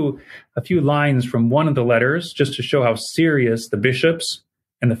few lines from one of the letters just to show how serious the bishops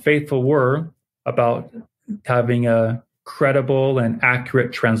and the faithful were about having a credible and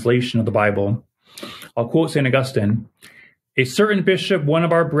accurate translation of the Bible. I'll quote St. Augustine. A certain bishop, one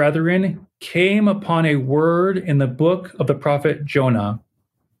of our brethren, came upon a word in the book of the prophet Jonah,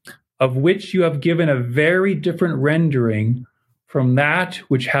 of which you have given a very different rendering from that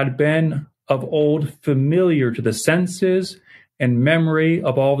which had been of old familiar to the senses and memory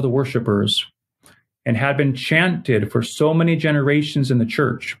of all the worshippers, and had been chanted for so many generations in the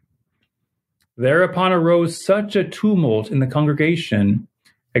church. Thereupon arose such a tumult in the congregation,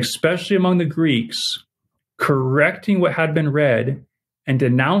 especially among the Greeks, correcting what had been read and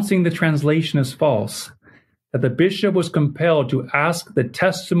denouncing the translation as false, that the bishop was compelled to ask the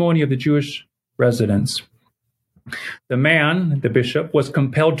testimony of the Jewish residents. The man, the bishop, was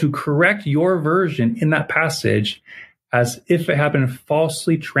compelled to correct your version in that passage as if it had been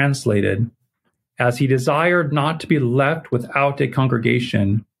falsely translated, as he desired not to be left without a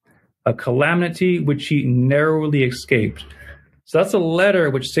congregation, a calamity which he narrowly escaped. So that's a letter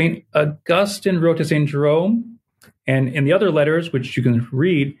which St. Augustine wrote to St. Jerome. And in the other letters, which you can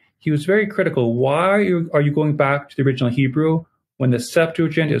read, he was very critical. Why are you going back to the original Hebrew when the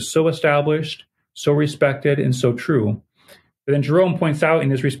Septuagint is so established, so respected, and so true? But then Jerome points out in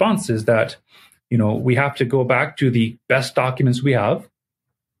his responses that, we have to go back to the best documents we have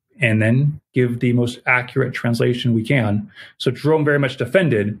and then give the most accurate translation we can. So Jerome very much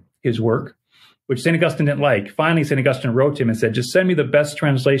defended his work, which St. Augustine didn't like. Finally, St. Augustine wrote to him and said, just send me the best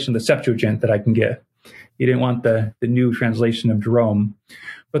translation of the Septuagint that I can get. He didn't want the new translation of Jerome.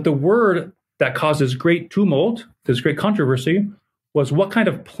 But the word that causes great tumult, this great controversy, was what kind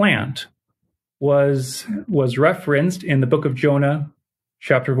of plant was referenced in the book of Jonah,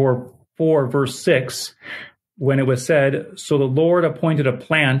 chapter 4, verse 6, when it was said, so the Lord appointed a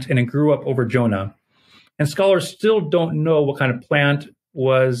plant and it grew up over Jonah. And scholars still don't know what kind of plant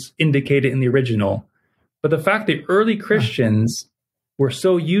was indicated in the original. But the fact that early Christians were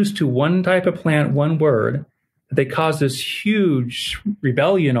so used to one type of plant, one word, that they caused this huge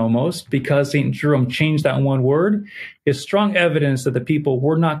rebellion almost because St. Jerome changed that one word is strong evidence that the people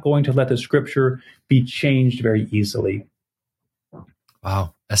were not going to let the scripture be changed very easily.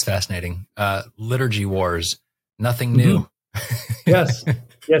 Wow, that's fascinating. Liturgy wars, nothing new. Yes.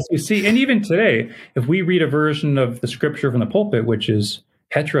 Yes, you see, and even today, if we read a version of the scripture from the pulpit, which is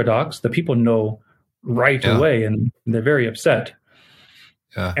heterodox, the people know right away, and they're very upset.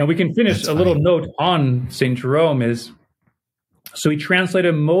 And we can finish a little note on St. Jerome is, so he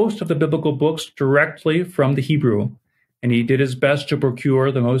translated most of the biblical books directly from the Hebrew, and he did his best to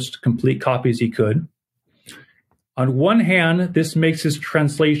procure the most complete copies he could. On one hand, this makes his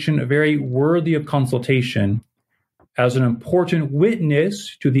translation very worthy of consultation, as an important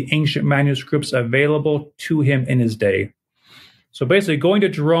witness to the ancient manuscripts available to him in his day. So basically, going to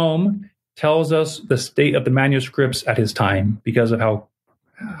Jerome tells us the state of the manuscripts at his time because of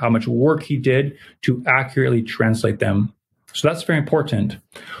how much work he did to accurately translate them. So that's very important.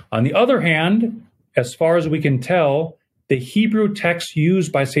 On the other hand, as far as we can tell, the Hebrew text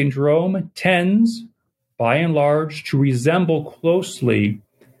used by St. Jerome tends, by and large, to resemble closely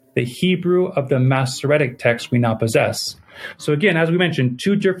the Hebrew of the Masoretic text we now possess. So again, as we mentioned,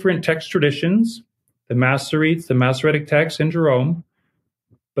 two different text traditions, the Masoretes, the Masoretic text, and Jerome,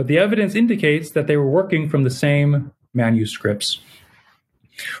 but the evidence indicates that they were working from the same manuscripts.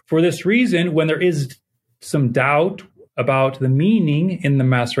 For this reason, when there is some doubt about the meaning in the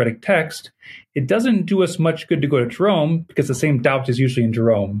Masoretic text, it doesn't do us much good to go to Jerome, because the same doubt is usually in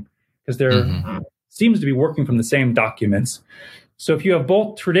Jerome, because there seems to be working from the same documents. So if you have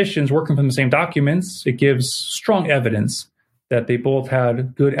both traditions working from the same documents, it gives strong evidence that they both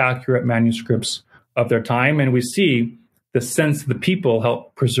had good, accurate manuscripts of their time. And we see the sense of the people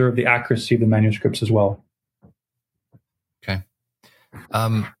help preserve the accuracy of the manuscripts as well. Okay.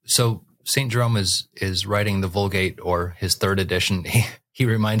 So St. Jerome is writing the Vulgate, or his third edition. He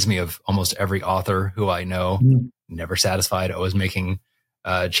reminds me of almost every author who I know, never satisfied, always making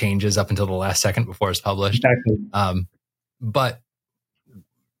changes up until the last second before it's published. Exactly. But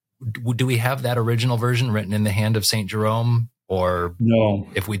do we have that original version written in the hand of St. Jerome? Or no?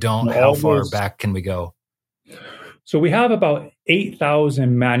 If we don't, how far back can we go? So we have about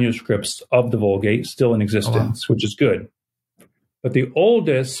 8,000 manuscripts of the Vulgate still in existence, which is good. But the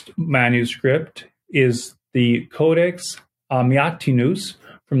oldest manuscript is the Codex Amiatinus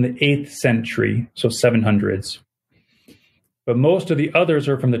from the 8th century, so 700s. But most of the others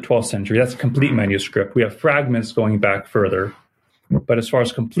are from the 12th century. That's a complete manuscript. We have fragments going back further. But as far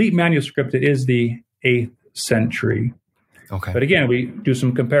as complete manuscript, it is the 8th century. Okay. But again, we do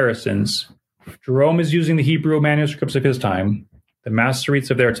some comparisons. Jerome is using the Hebrew manuscripts of his time, the Masoretes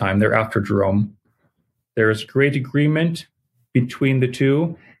of their time. They're after Jerome. There is great agreement between the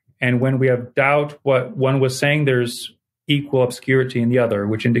two. And when we have doubt what one was saying, there's equal obscurity in the other,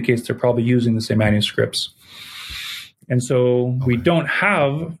 which indicates they're probably using the same manuscripts. And so we don't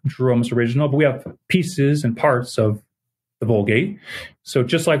have Jerome's original, but we have pieces and parts of the Vulgate. So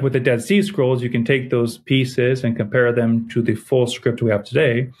just like with the Dead Sea Scrolls, you can take those pieces and compare them to the full script we have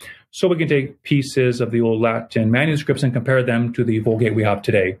today. So we can take pieces of the old Latin manuscripts and compare them to the Vulgate we have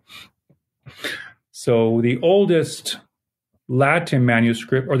today. So the oldest Latin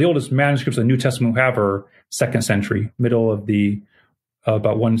manuscript, or the oldest manuscripts of the New Testament we have, are 2nd century, middle of the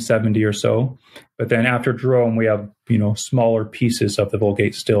about 170 or so. But then after Jerome, we have smaller pieces of the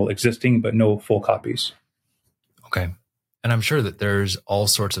Vulgate still existing, but no full copies. Okay. And I'm sure that there's all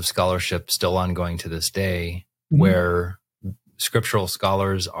sorts of scholarship still ongoing to this day, where scriptural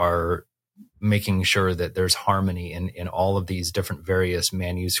scholars are making sure that there's harmony in all of these different various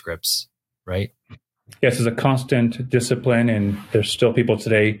manuscripts, right? Yes, it's a constant discipline, and there's still people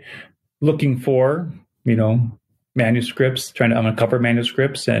today looking for, manuscripts, trying to uncover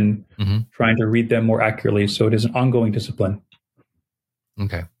manuscripts and trying to read them more accurately. So it is an ongoing discipline.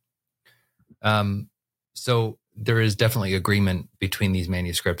 Okay. So there is definitely agreement between these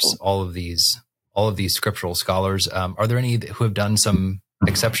manuscripts, all of these scriptural scholars. Are there any who have done some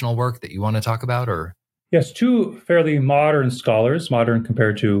exceptional work that you want to talk about? Or yes, two fairly modern scholars, modern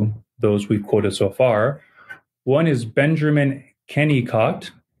compared to those we've quoted so far. One is Benjamin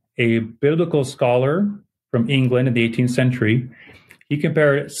Kennicott, a biblical scholar from England in the 18th century. He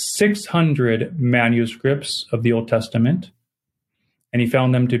compared 600 manuscripts of the Old Testament, and he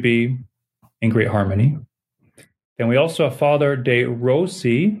found them to be in great harmony. Then we also have Father De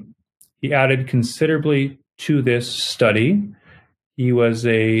Rossi. He added considerably to this study. He was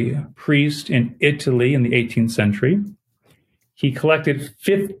a priest in Italy in the 18th century. He collected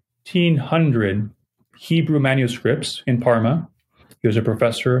 1,500 Hebrew manuscripts in Parma. He was a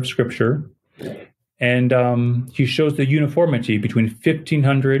professor of scripture. And he shows the uniformity between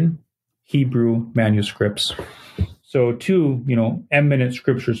 1,500 Hebrew manuscripts. So two, eminent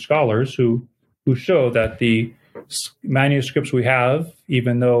scripture scholars who show that the manuscripts we have,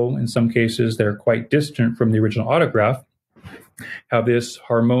 even though in some cases they're quite distant from the original autograph, have this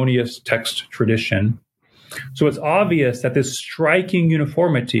harmonious text tradition. So it's obvious that this striking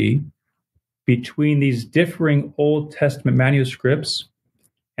uniformity between these differing Old Testament manuscripts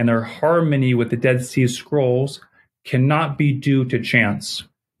and their harmony with the Dead Sea Scrolls cannot be due to chance.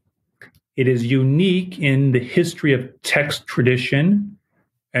 It is unique in the history of text tradition,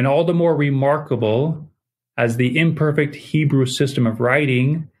 and all the more remarkable as the imperfect Hebrew system of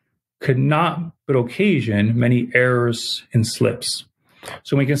writing could not but occasion many errors and slips.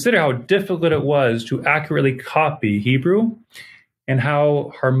 So when we consider how difficult it was to accurately copy Hebrew and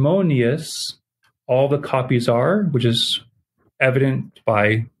how harmonious all the copies are, which is evident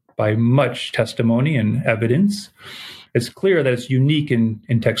by much testimony and evidence, it's clear that it's unique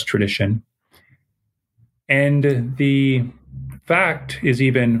in text tradition. And the fact is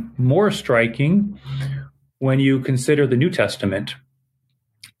even more striking when you consider the New Testament.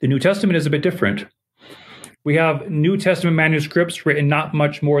 The New Testament is a bit different. We have New Testament manuscripts written not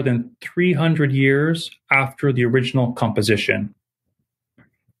much more than 300 years after the original composition.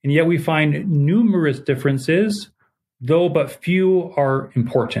 And yet we find numerous differences, though but few are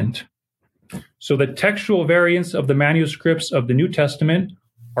important. So the textual variants of the manuscripts of the New Testament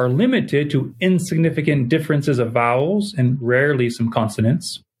are limited to insignificant differences of vowels and rarely some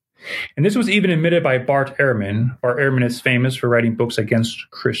consonants. And this was even admitted by Bart Ehrman. Bart Ehrman is famous for writing books against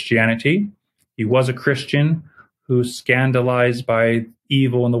Christianity. He was a Christian who, scandalized by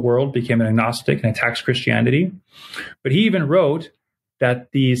evil in the world, became an agnostic and attacks Christianity. But he even wrote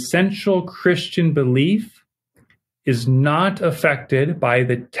that the essential Christian belief is not affected by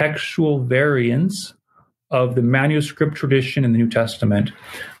the textual variants of the manuscript tradition in the New Testament.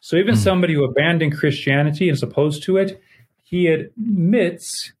 So even somebody who abandoned Christianity and is opposed to it, he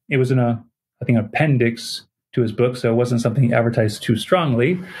admits, it was in an appendix to his book, so it wasn't something he advertised too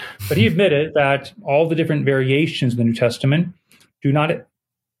strongly, but he admitted that all the different variations in the New Testament do not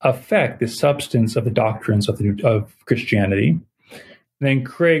affect the substance of the doctrines of Christianity. And then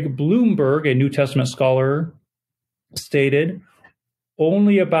Craig Bloomberg, a New Testament scholar, stated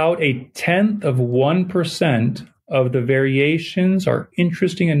only about 0.1% of the variations are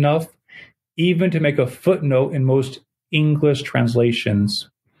interesting enough even to make a footnote in most English translations.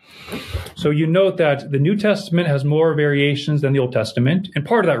 So you note that the New Testament has more variations than the Old Testament. And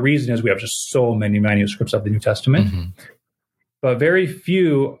part of that reason is we have just so many manuscripts of the New Testament. But very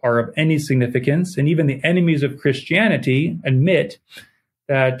few are of any significance. And even the enemies of Christianity admit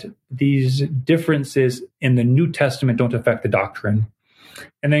that these differences in the New Testament don't affect the doctrine.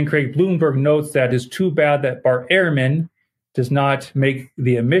 And then Craig Bloomberg notes that it's too bad that Bart Ehrman does not make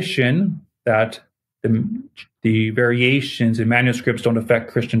the admission that the variations in manuscripts don't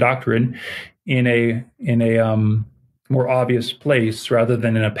affect Christian doctrine in a more obvious place rather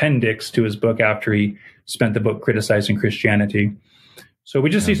than an appendix to his book after he spent the book criticizing Christianity. So we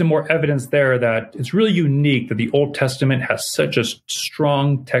just see some more evidence there that it's really unique that the Old Testament has such a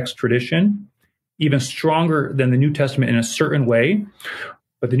strong text tradition, even stronger than the New Testament in a certain way.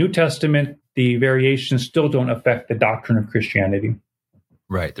 But the New Testament, the variations still don't affect the doctrine of Christianity.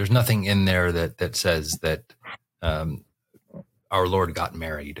 Right. There's nothing in there that says that our Lord got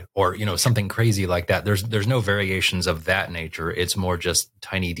married or, something crazy like that. There's no variations of that nature. It's more just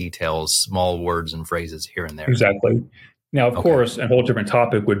tiny details, small words and phrases here and there. Exactly. Now, of course, a whole different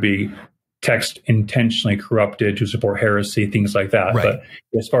topic would be text intentionally corrupted to support heresy, things like that. Right. But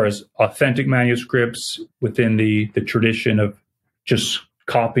as far as authentic manuscripts within the tradition of just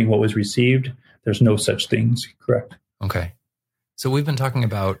copying what was received, there's no such things, correct? Okay. So we've been talking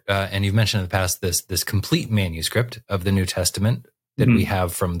about, and you've mentioned in the past, this complete manuscript of the New Testament that we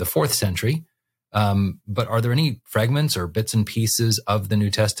have from the 4th century. But are there any fragments or bits and pieces of the New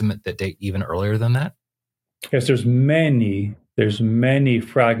Testament that date even earlier than that? Yes, there's many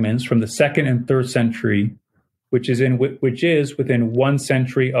fragments from the 2nd and 3rd century, which is within 1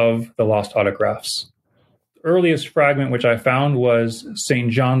 century of the lost autographs. The earliest fragment which I found was St.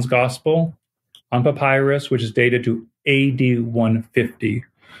 John's Gospel on papyrus, which is dated to AD 150,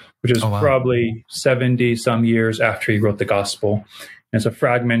 which is probably 70 some years after he wrote the Gospel. And it's a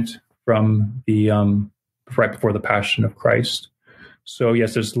fragment from the right before the Passion of Christ. So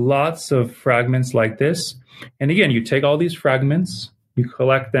yes, there's lots of fragments like this. And again, you take all these fragments, you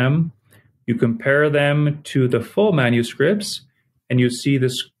collect them, you compare them to the full manuscripts, and you see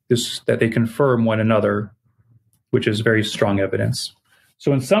this that they confirm one another, which is very strong evidence.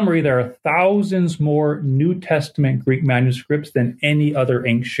 So in summary, there are thousands more New Testament Greek manuscripts than any other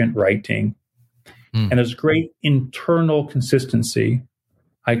ancient writing. And there's great internal consistency.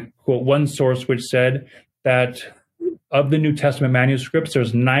 I quote one source which said that of the New Testament manuscripts,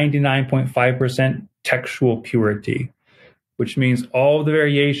 there's 99.5% textual purity, which means all the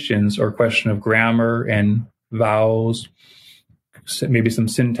variations are a question of grammar and vowels, maybe some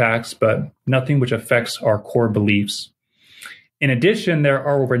syntax, but nothing which affects our core beliefs. In addition, there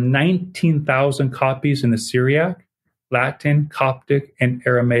are over 19,000 copies in the Syriac, Latin, Coptic, and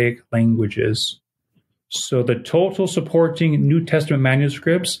Aramaic languages. So the total supporting New Testament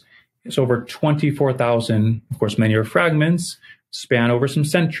manuscripts is over 24,000. Of course, many are fragments, span over some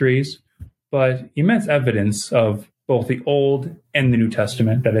centuries, but immense evidence of both the Old and the New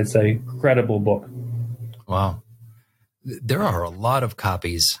Testament that it's a credible book. Wow. There are a lot of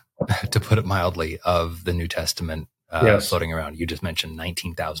copies, to put it mildly, of the New Testament floating around. You just mentioned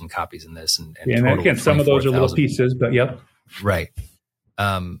 19,000 copies in this. And again, some of those are little pieces, but yep. Right.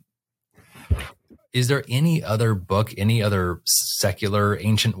 Is there any other book, any other secular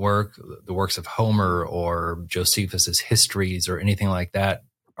ancient work, the works of Homer or Josephus's histories or anything like that?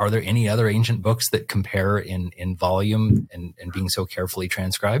 Are there any other ancient books that compare in volume and being so carefully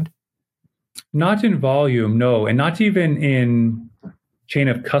transcribed? Not in volume, no, and not even in chain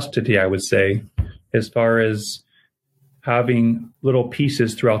of custody, I would say, as far as having little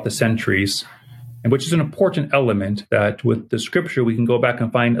pieces throughout the centuries, and which is an important element, that with the scripture, we can go back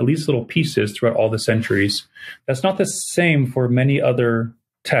and find at least little pieces throughout all the centuries. That's not the same for many other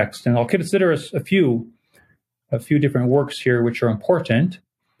texts. And I'll consider a few different works here which are important.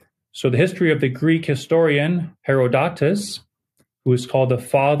 So the history of the Greek historian Herodotus, who is called the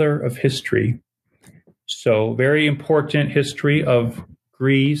father of history. So very important history of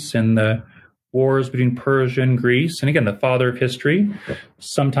Greece and the wars between Persia and Greece. And again, the father of history,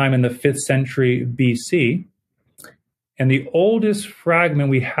 sometime in the 5th century BC. And the oldest fragment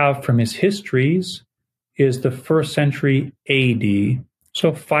we have from his histories is the 1st century AD,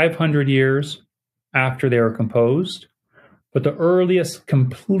 so 500 years after they were composed. But the earliest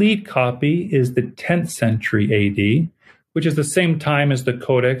complete copy is the 10th century AD, which is the same time as the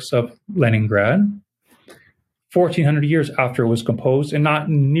Codex of Leningrad, 1400 years after it was composed, and not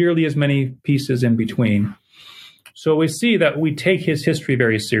nearly as many pieces in between. So we see that we take his history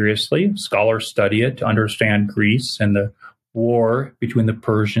very seriously. Scholars study it to understand Greece and the war between the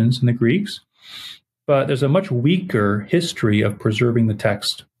Persians and the Greeks. But there's a much weaker history of preserving the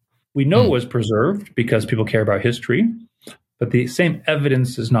text. We know it was preserved because people care about history, but the same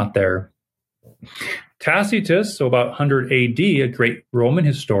evidence is not there. Tacitus, so about 100 AD, a great Roman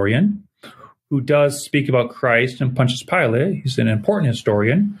historian, who does speak about Christ and Pontius Pilate. He's an important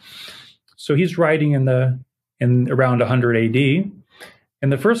historian. So he's writing in around 100 AD.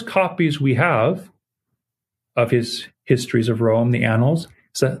 And the first copies we have of his histories of Rome, the Annals,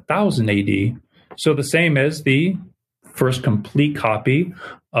 is 1000 AD. So the same as the first complete copy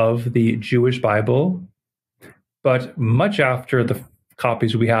of the Jewish Bible, but much after the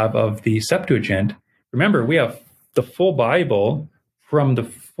copies we have of the Septuagint. Remember, we have the full Bible from the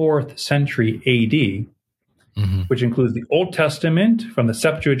 4th century AD, which includes the Old Testament from the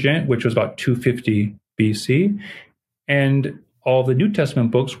Septuagint, which was about 250 BC, and all the New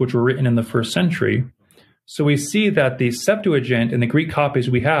Testament books, which were written in the 1st century. So we see that the Septuagint and the Greek copies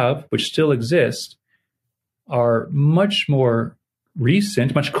we have, which still exist, are much more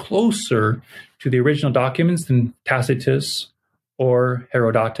recent, much closer to the original documents than Tacitus or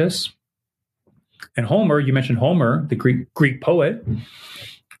Herodotus. And Homer, you mentioned Homer, the Greek poet.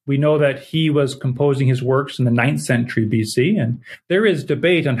 We know that he was composing his works in the 9th century BC, and there is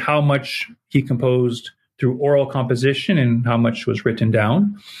debate on how much he composed through oral composition and how much was written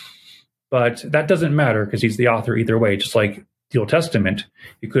down. But that doesn't matter because he's the author either way, just like the Old Testament.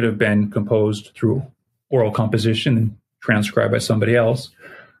 It could have been composed through oral composition and transcribed by somebody else.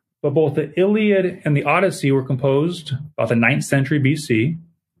 But both the Iliad and the Odyssey were composed about the 9th century BC.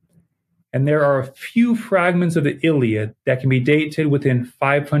 And there are a few fragments of the Iliad that can be dated within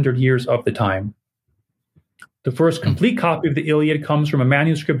 500 years of the time. The first complete copy of the Iliad comes from a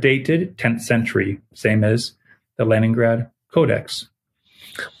manuscript dated 10th century, same as the Leningrad Codex.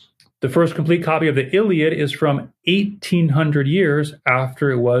 The first complete copy of the Iliad is from 1800 years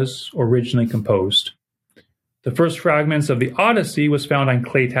after it was originally composed. The first fragments of the Odyssey was found on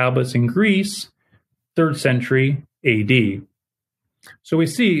clay tablets in Greece, 3rd century AD. So we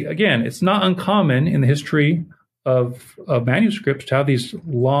see, again, it's not uncommon in the history of manuscripts to have these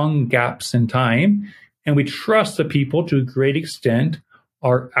long gaps in time, and we trust the people to a great extent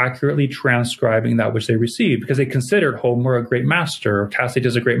are accurately transcribing that which they received because they considered Homer a great master, or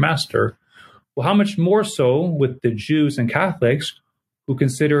Tacitus a great master. Well, how much more so with the Jews and Catholics who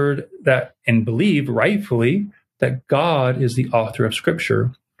considered that and believe rightfully that God is the author of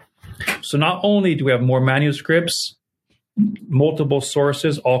Scripture. So not only do we have more manuscripts, multiple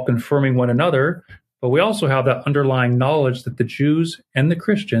sources all confirming one another, but we also have that underlying knowledge that the Jews and the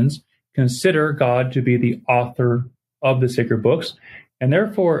Christians consider God to be the author of the sacred books, and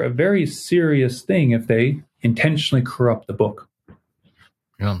therefore a very serious thing if they intentionally corrupt the book.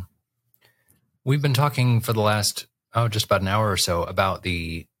 Yeah. We've been talking for the last, just about an hour or so about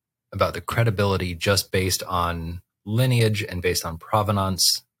the credibility just based on lineage and based on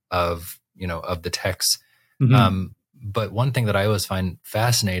provenance of the texts. Mm-hmm. But one thing that I always find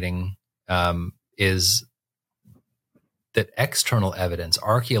fascinating is that external evidence,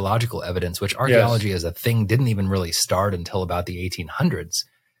 archaeological evidence, which archaeology as a thing didn't even really start until about the 1800s.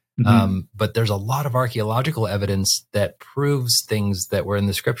 Mm-hmm. But there's a lot of archaeological evidence that proves things that were in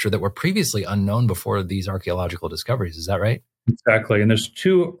the scripture that were previously unknown before these archaeological discoveries. Is that right? Exactly. And there's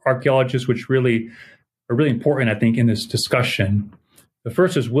two archaeologists which really are really important, I think, in this discussion. The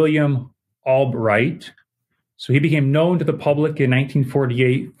first is William Albright. So he became known to the public in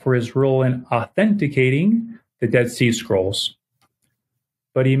 1948 for his role in authenticating the Dead Sea Scrolls.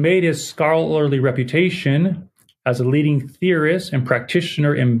 But he made his scholarly reputation as a leading theorist and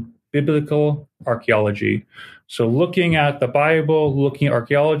practitioner in biblical archaeology. So looking at the Bible, looking at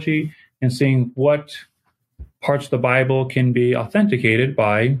archaeology, and seeing what parts of the Bible can be authenticated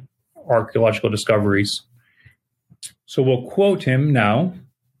by archaeological discoveries. So we'll quote him now.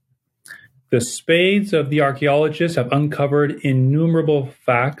 The spades of the archaeologists have uncovered innumerable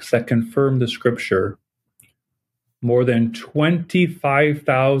facts that confirm the scripture. More than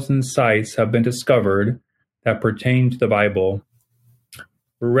 25,000 sites have been discovered that pertain to the Bible.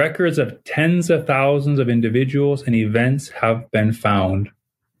 Records of tens of thousands of individuals and events have been found.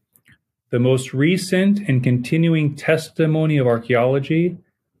 The most recent and continuing testimony of archaeology,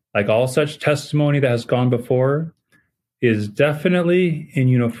 like all such testimony that has gone before, is definitely and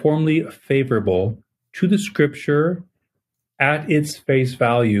uniformly favorable to the scripture at its face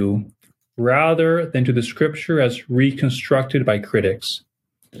value, rather than to the scripture as reconstructed by critics.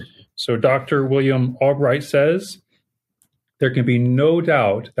 So Dr. William Albright says, there can be no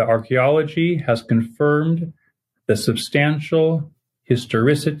doubt that archaeology has confirmed the substantial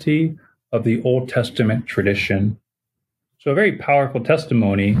historicity of the Old Testament tradition. So a very powerful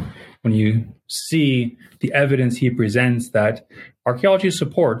testimony when you see the evidence he presents that archaeology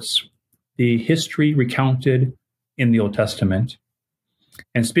supports the history recounted in the Old Testament.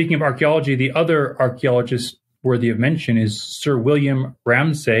 And speaking of archaeology, the other archaeologist worthy of mention is Sir William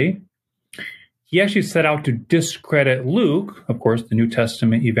Ramsay. He actually set out to discredit Luke, of course, the New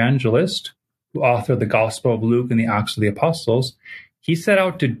Testament evangelist, who authored the Gospel of Luke and the Acts of the Apostles. He set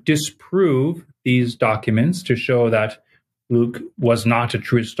out to disprove these documents to show that Luke was not a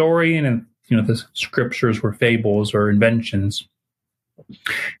true historian and the scriptures were fables or inventions.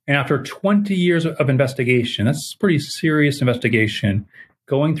 And after 20 years of investigation, that's a pretty serious investigation,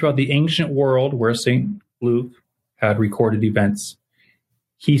 going throughout the ancient world where St. Luke had recorded events,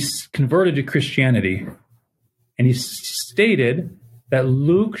 he converted to Christianity. And he stated that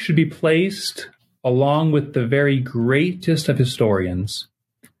Luke should be placed along with the very greatest of historians.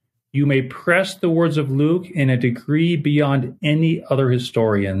 You may press the words of Luke in a degree beyond any other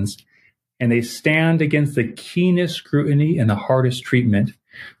historians, and they stand against the keenest scrutiny and the hardest treatment.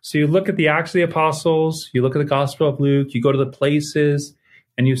 So you look at the Acts of the Apostles, you look at the Gospel of Luke, you go to the places,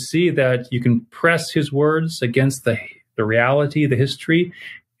 and you see that you can press his words against the reality, the history,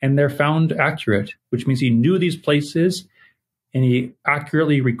 and they're found accurate, which means he knew these places, and he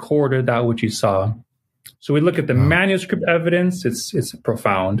accurately recorded that which he saw. So we look at the manuscript evidence, it's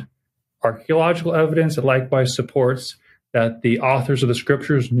profound. Archaeological evidence that likewise supports that the authors of the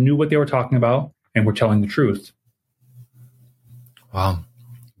scriptures knew what they were talking about and were telling the truth. Wow.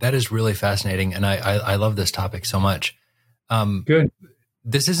 That is really fascinating. And I love this topic so much. Good.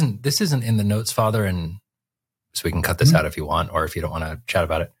 This isn't in the notes, Father, and so we can cut this out if you want, or if you don't want to chat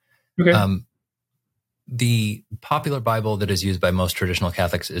about it. Okay. The popular Bible that is used by most traditional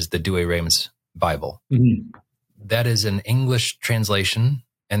Catholics is the Douay-Rheims Bible. Mm-hmm. That is an English translation,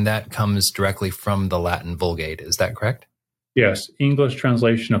 and that comes directly from the Latin Vulgate. Is that correct? Yes. English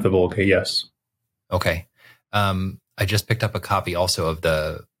translation of the Vulgate, yes. Okay. I just picked up a copy also of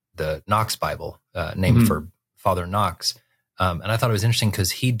the Knox Bible, named for Father Knox. And I thought it was interesting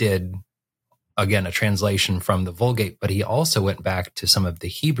because he did, again, a translation from the Vulgate, but he also went back to some of the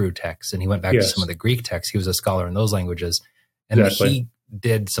Hebrew texts, and he went back to some of the Greek texts. He was a scholar in those languages. And he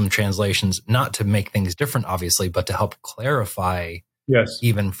did some translations, not to make things different, obviously, but to help clarify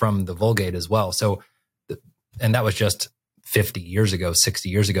even from the Vulgate as well. So, and that was just 50 years ago, 60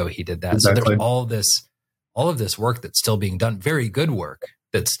 years ago, he did that. Exactly. So there's all of this work that's still being done, very good work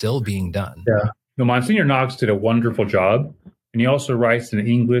that's still being done. Yeah. Monsignor Knox did a wonderful job. And he also writes in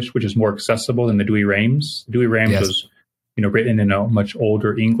English, which is more accessible than the Douay-Rheims. Douay-Rheims was, written in a much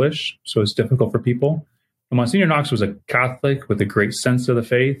older English, so it's difficult for people. And Monsignor Knox was a Catholic with a great sense of the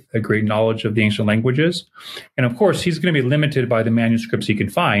faith, a great knowledge of the ancient languages. And of course, he's going to be limited by the manuscripts he can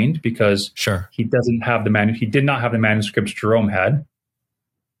find because he doesn't have he did not have the manuscripts Jerome had.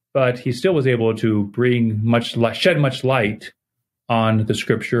 But he still was able to shed much light on the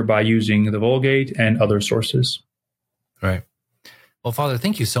scripture by using the Vulgate and other sources. Right. Well, Father,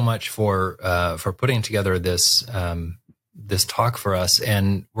 thank you so much for putting together this this talk for us,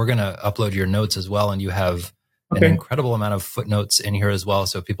 and we're going to upload your notes as well. And you have an incredible amount of footnotes in here as well.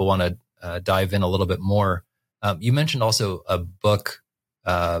 So if people want to dive in a little bit more, you mentioned also a book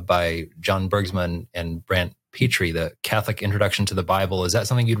by John Bergsman and Brant Petrie, the Catholic Introduction to the Bible. Is that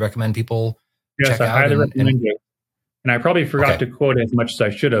something you'd recommend people Yes, check I out? highly recommend it. And I probably forgot to quote as much as I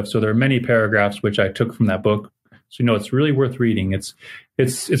should have. So there are many paragraphs which I took from that book. So it's really worth reading. It's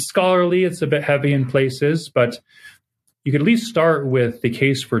scholarly. It's a bit heavy in places, but you could at least start with The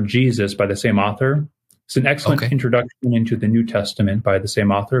Case for Jesus by the same author. It's an excellent introduction into the New Testament by the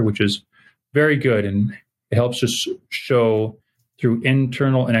same author, which is very good. And it helps us show through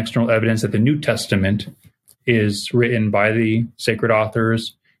internal and external evidence that the New Testament is written by the sacred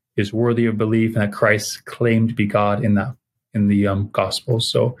authors, is worthy of belief, and that Christ claimed to be God in the Gospels.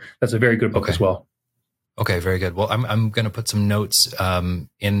 So that's a very good book as well. Okay, very good. Well, I'm going to put some notes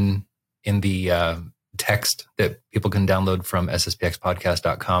in the text that people can download from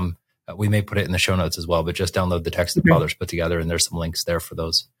sspxpodcast.com. We may put it in the show notes as well, but just download the text that Father's put together, and there's some links there for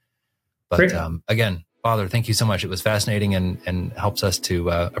those. But again, Father, thank you so much. It was fascinating and helps us to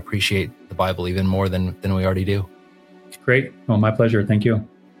appreciate the Bible even more than we already do. Great. Well, my pleasure. Thank you.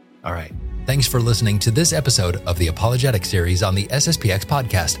 All right. Thanks for listening to this episode of the Apologetics series on the SSPX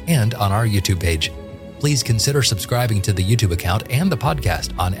podcast and on our YouTube page. Please consider subscribing to the YouTube account and the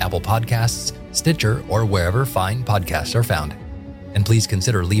podcast on Apple Podcasts, Stitcher, or wherever fine podcasts are found. And please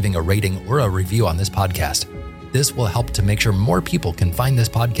consider leaving a rating or a review on this podcast. This will help to make sure more people can find this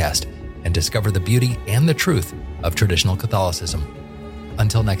podcast and discover the beauty and the truth of traditional Catholicism.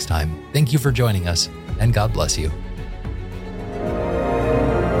 Until next time, thank you for joining us, and God bless you.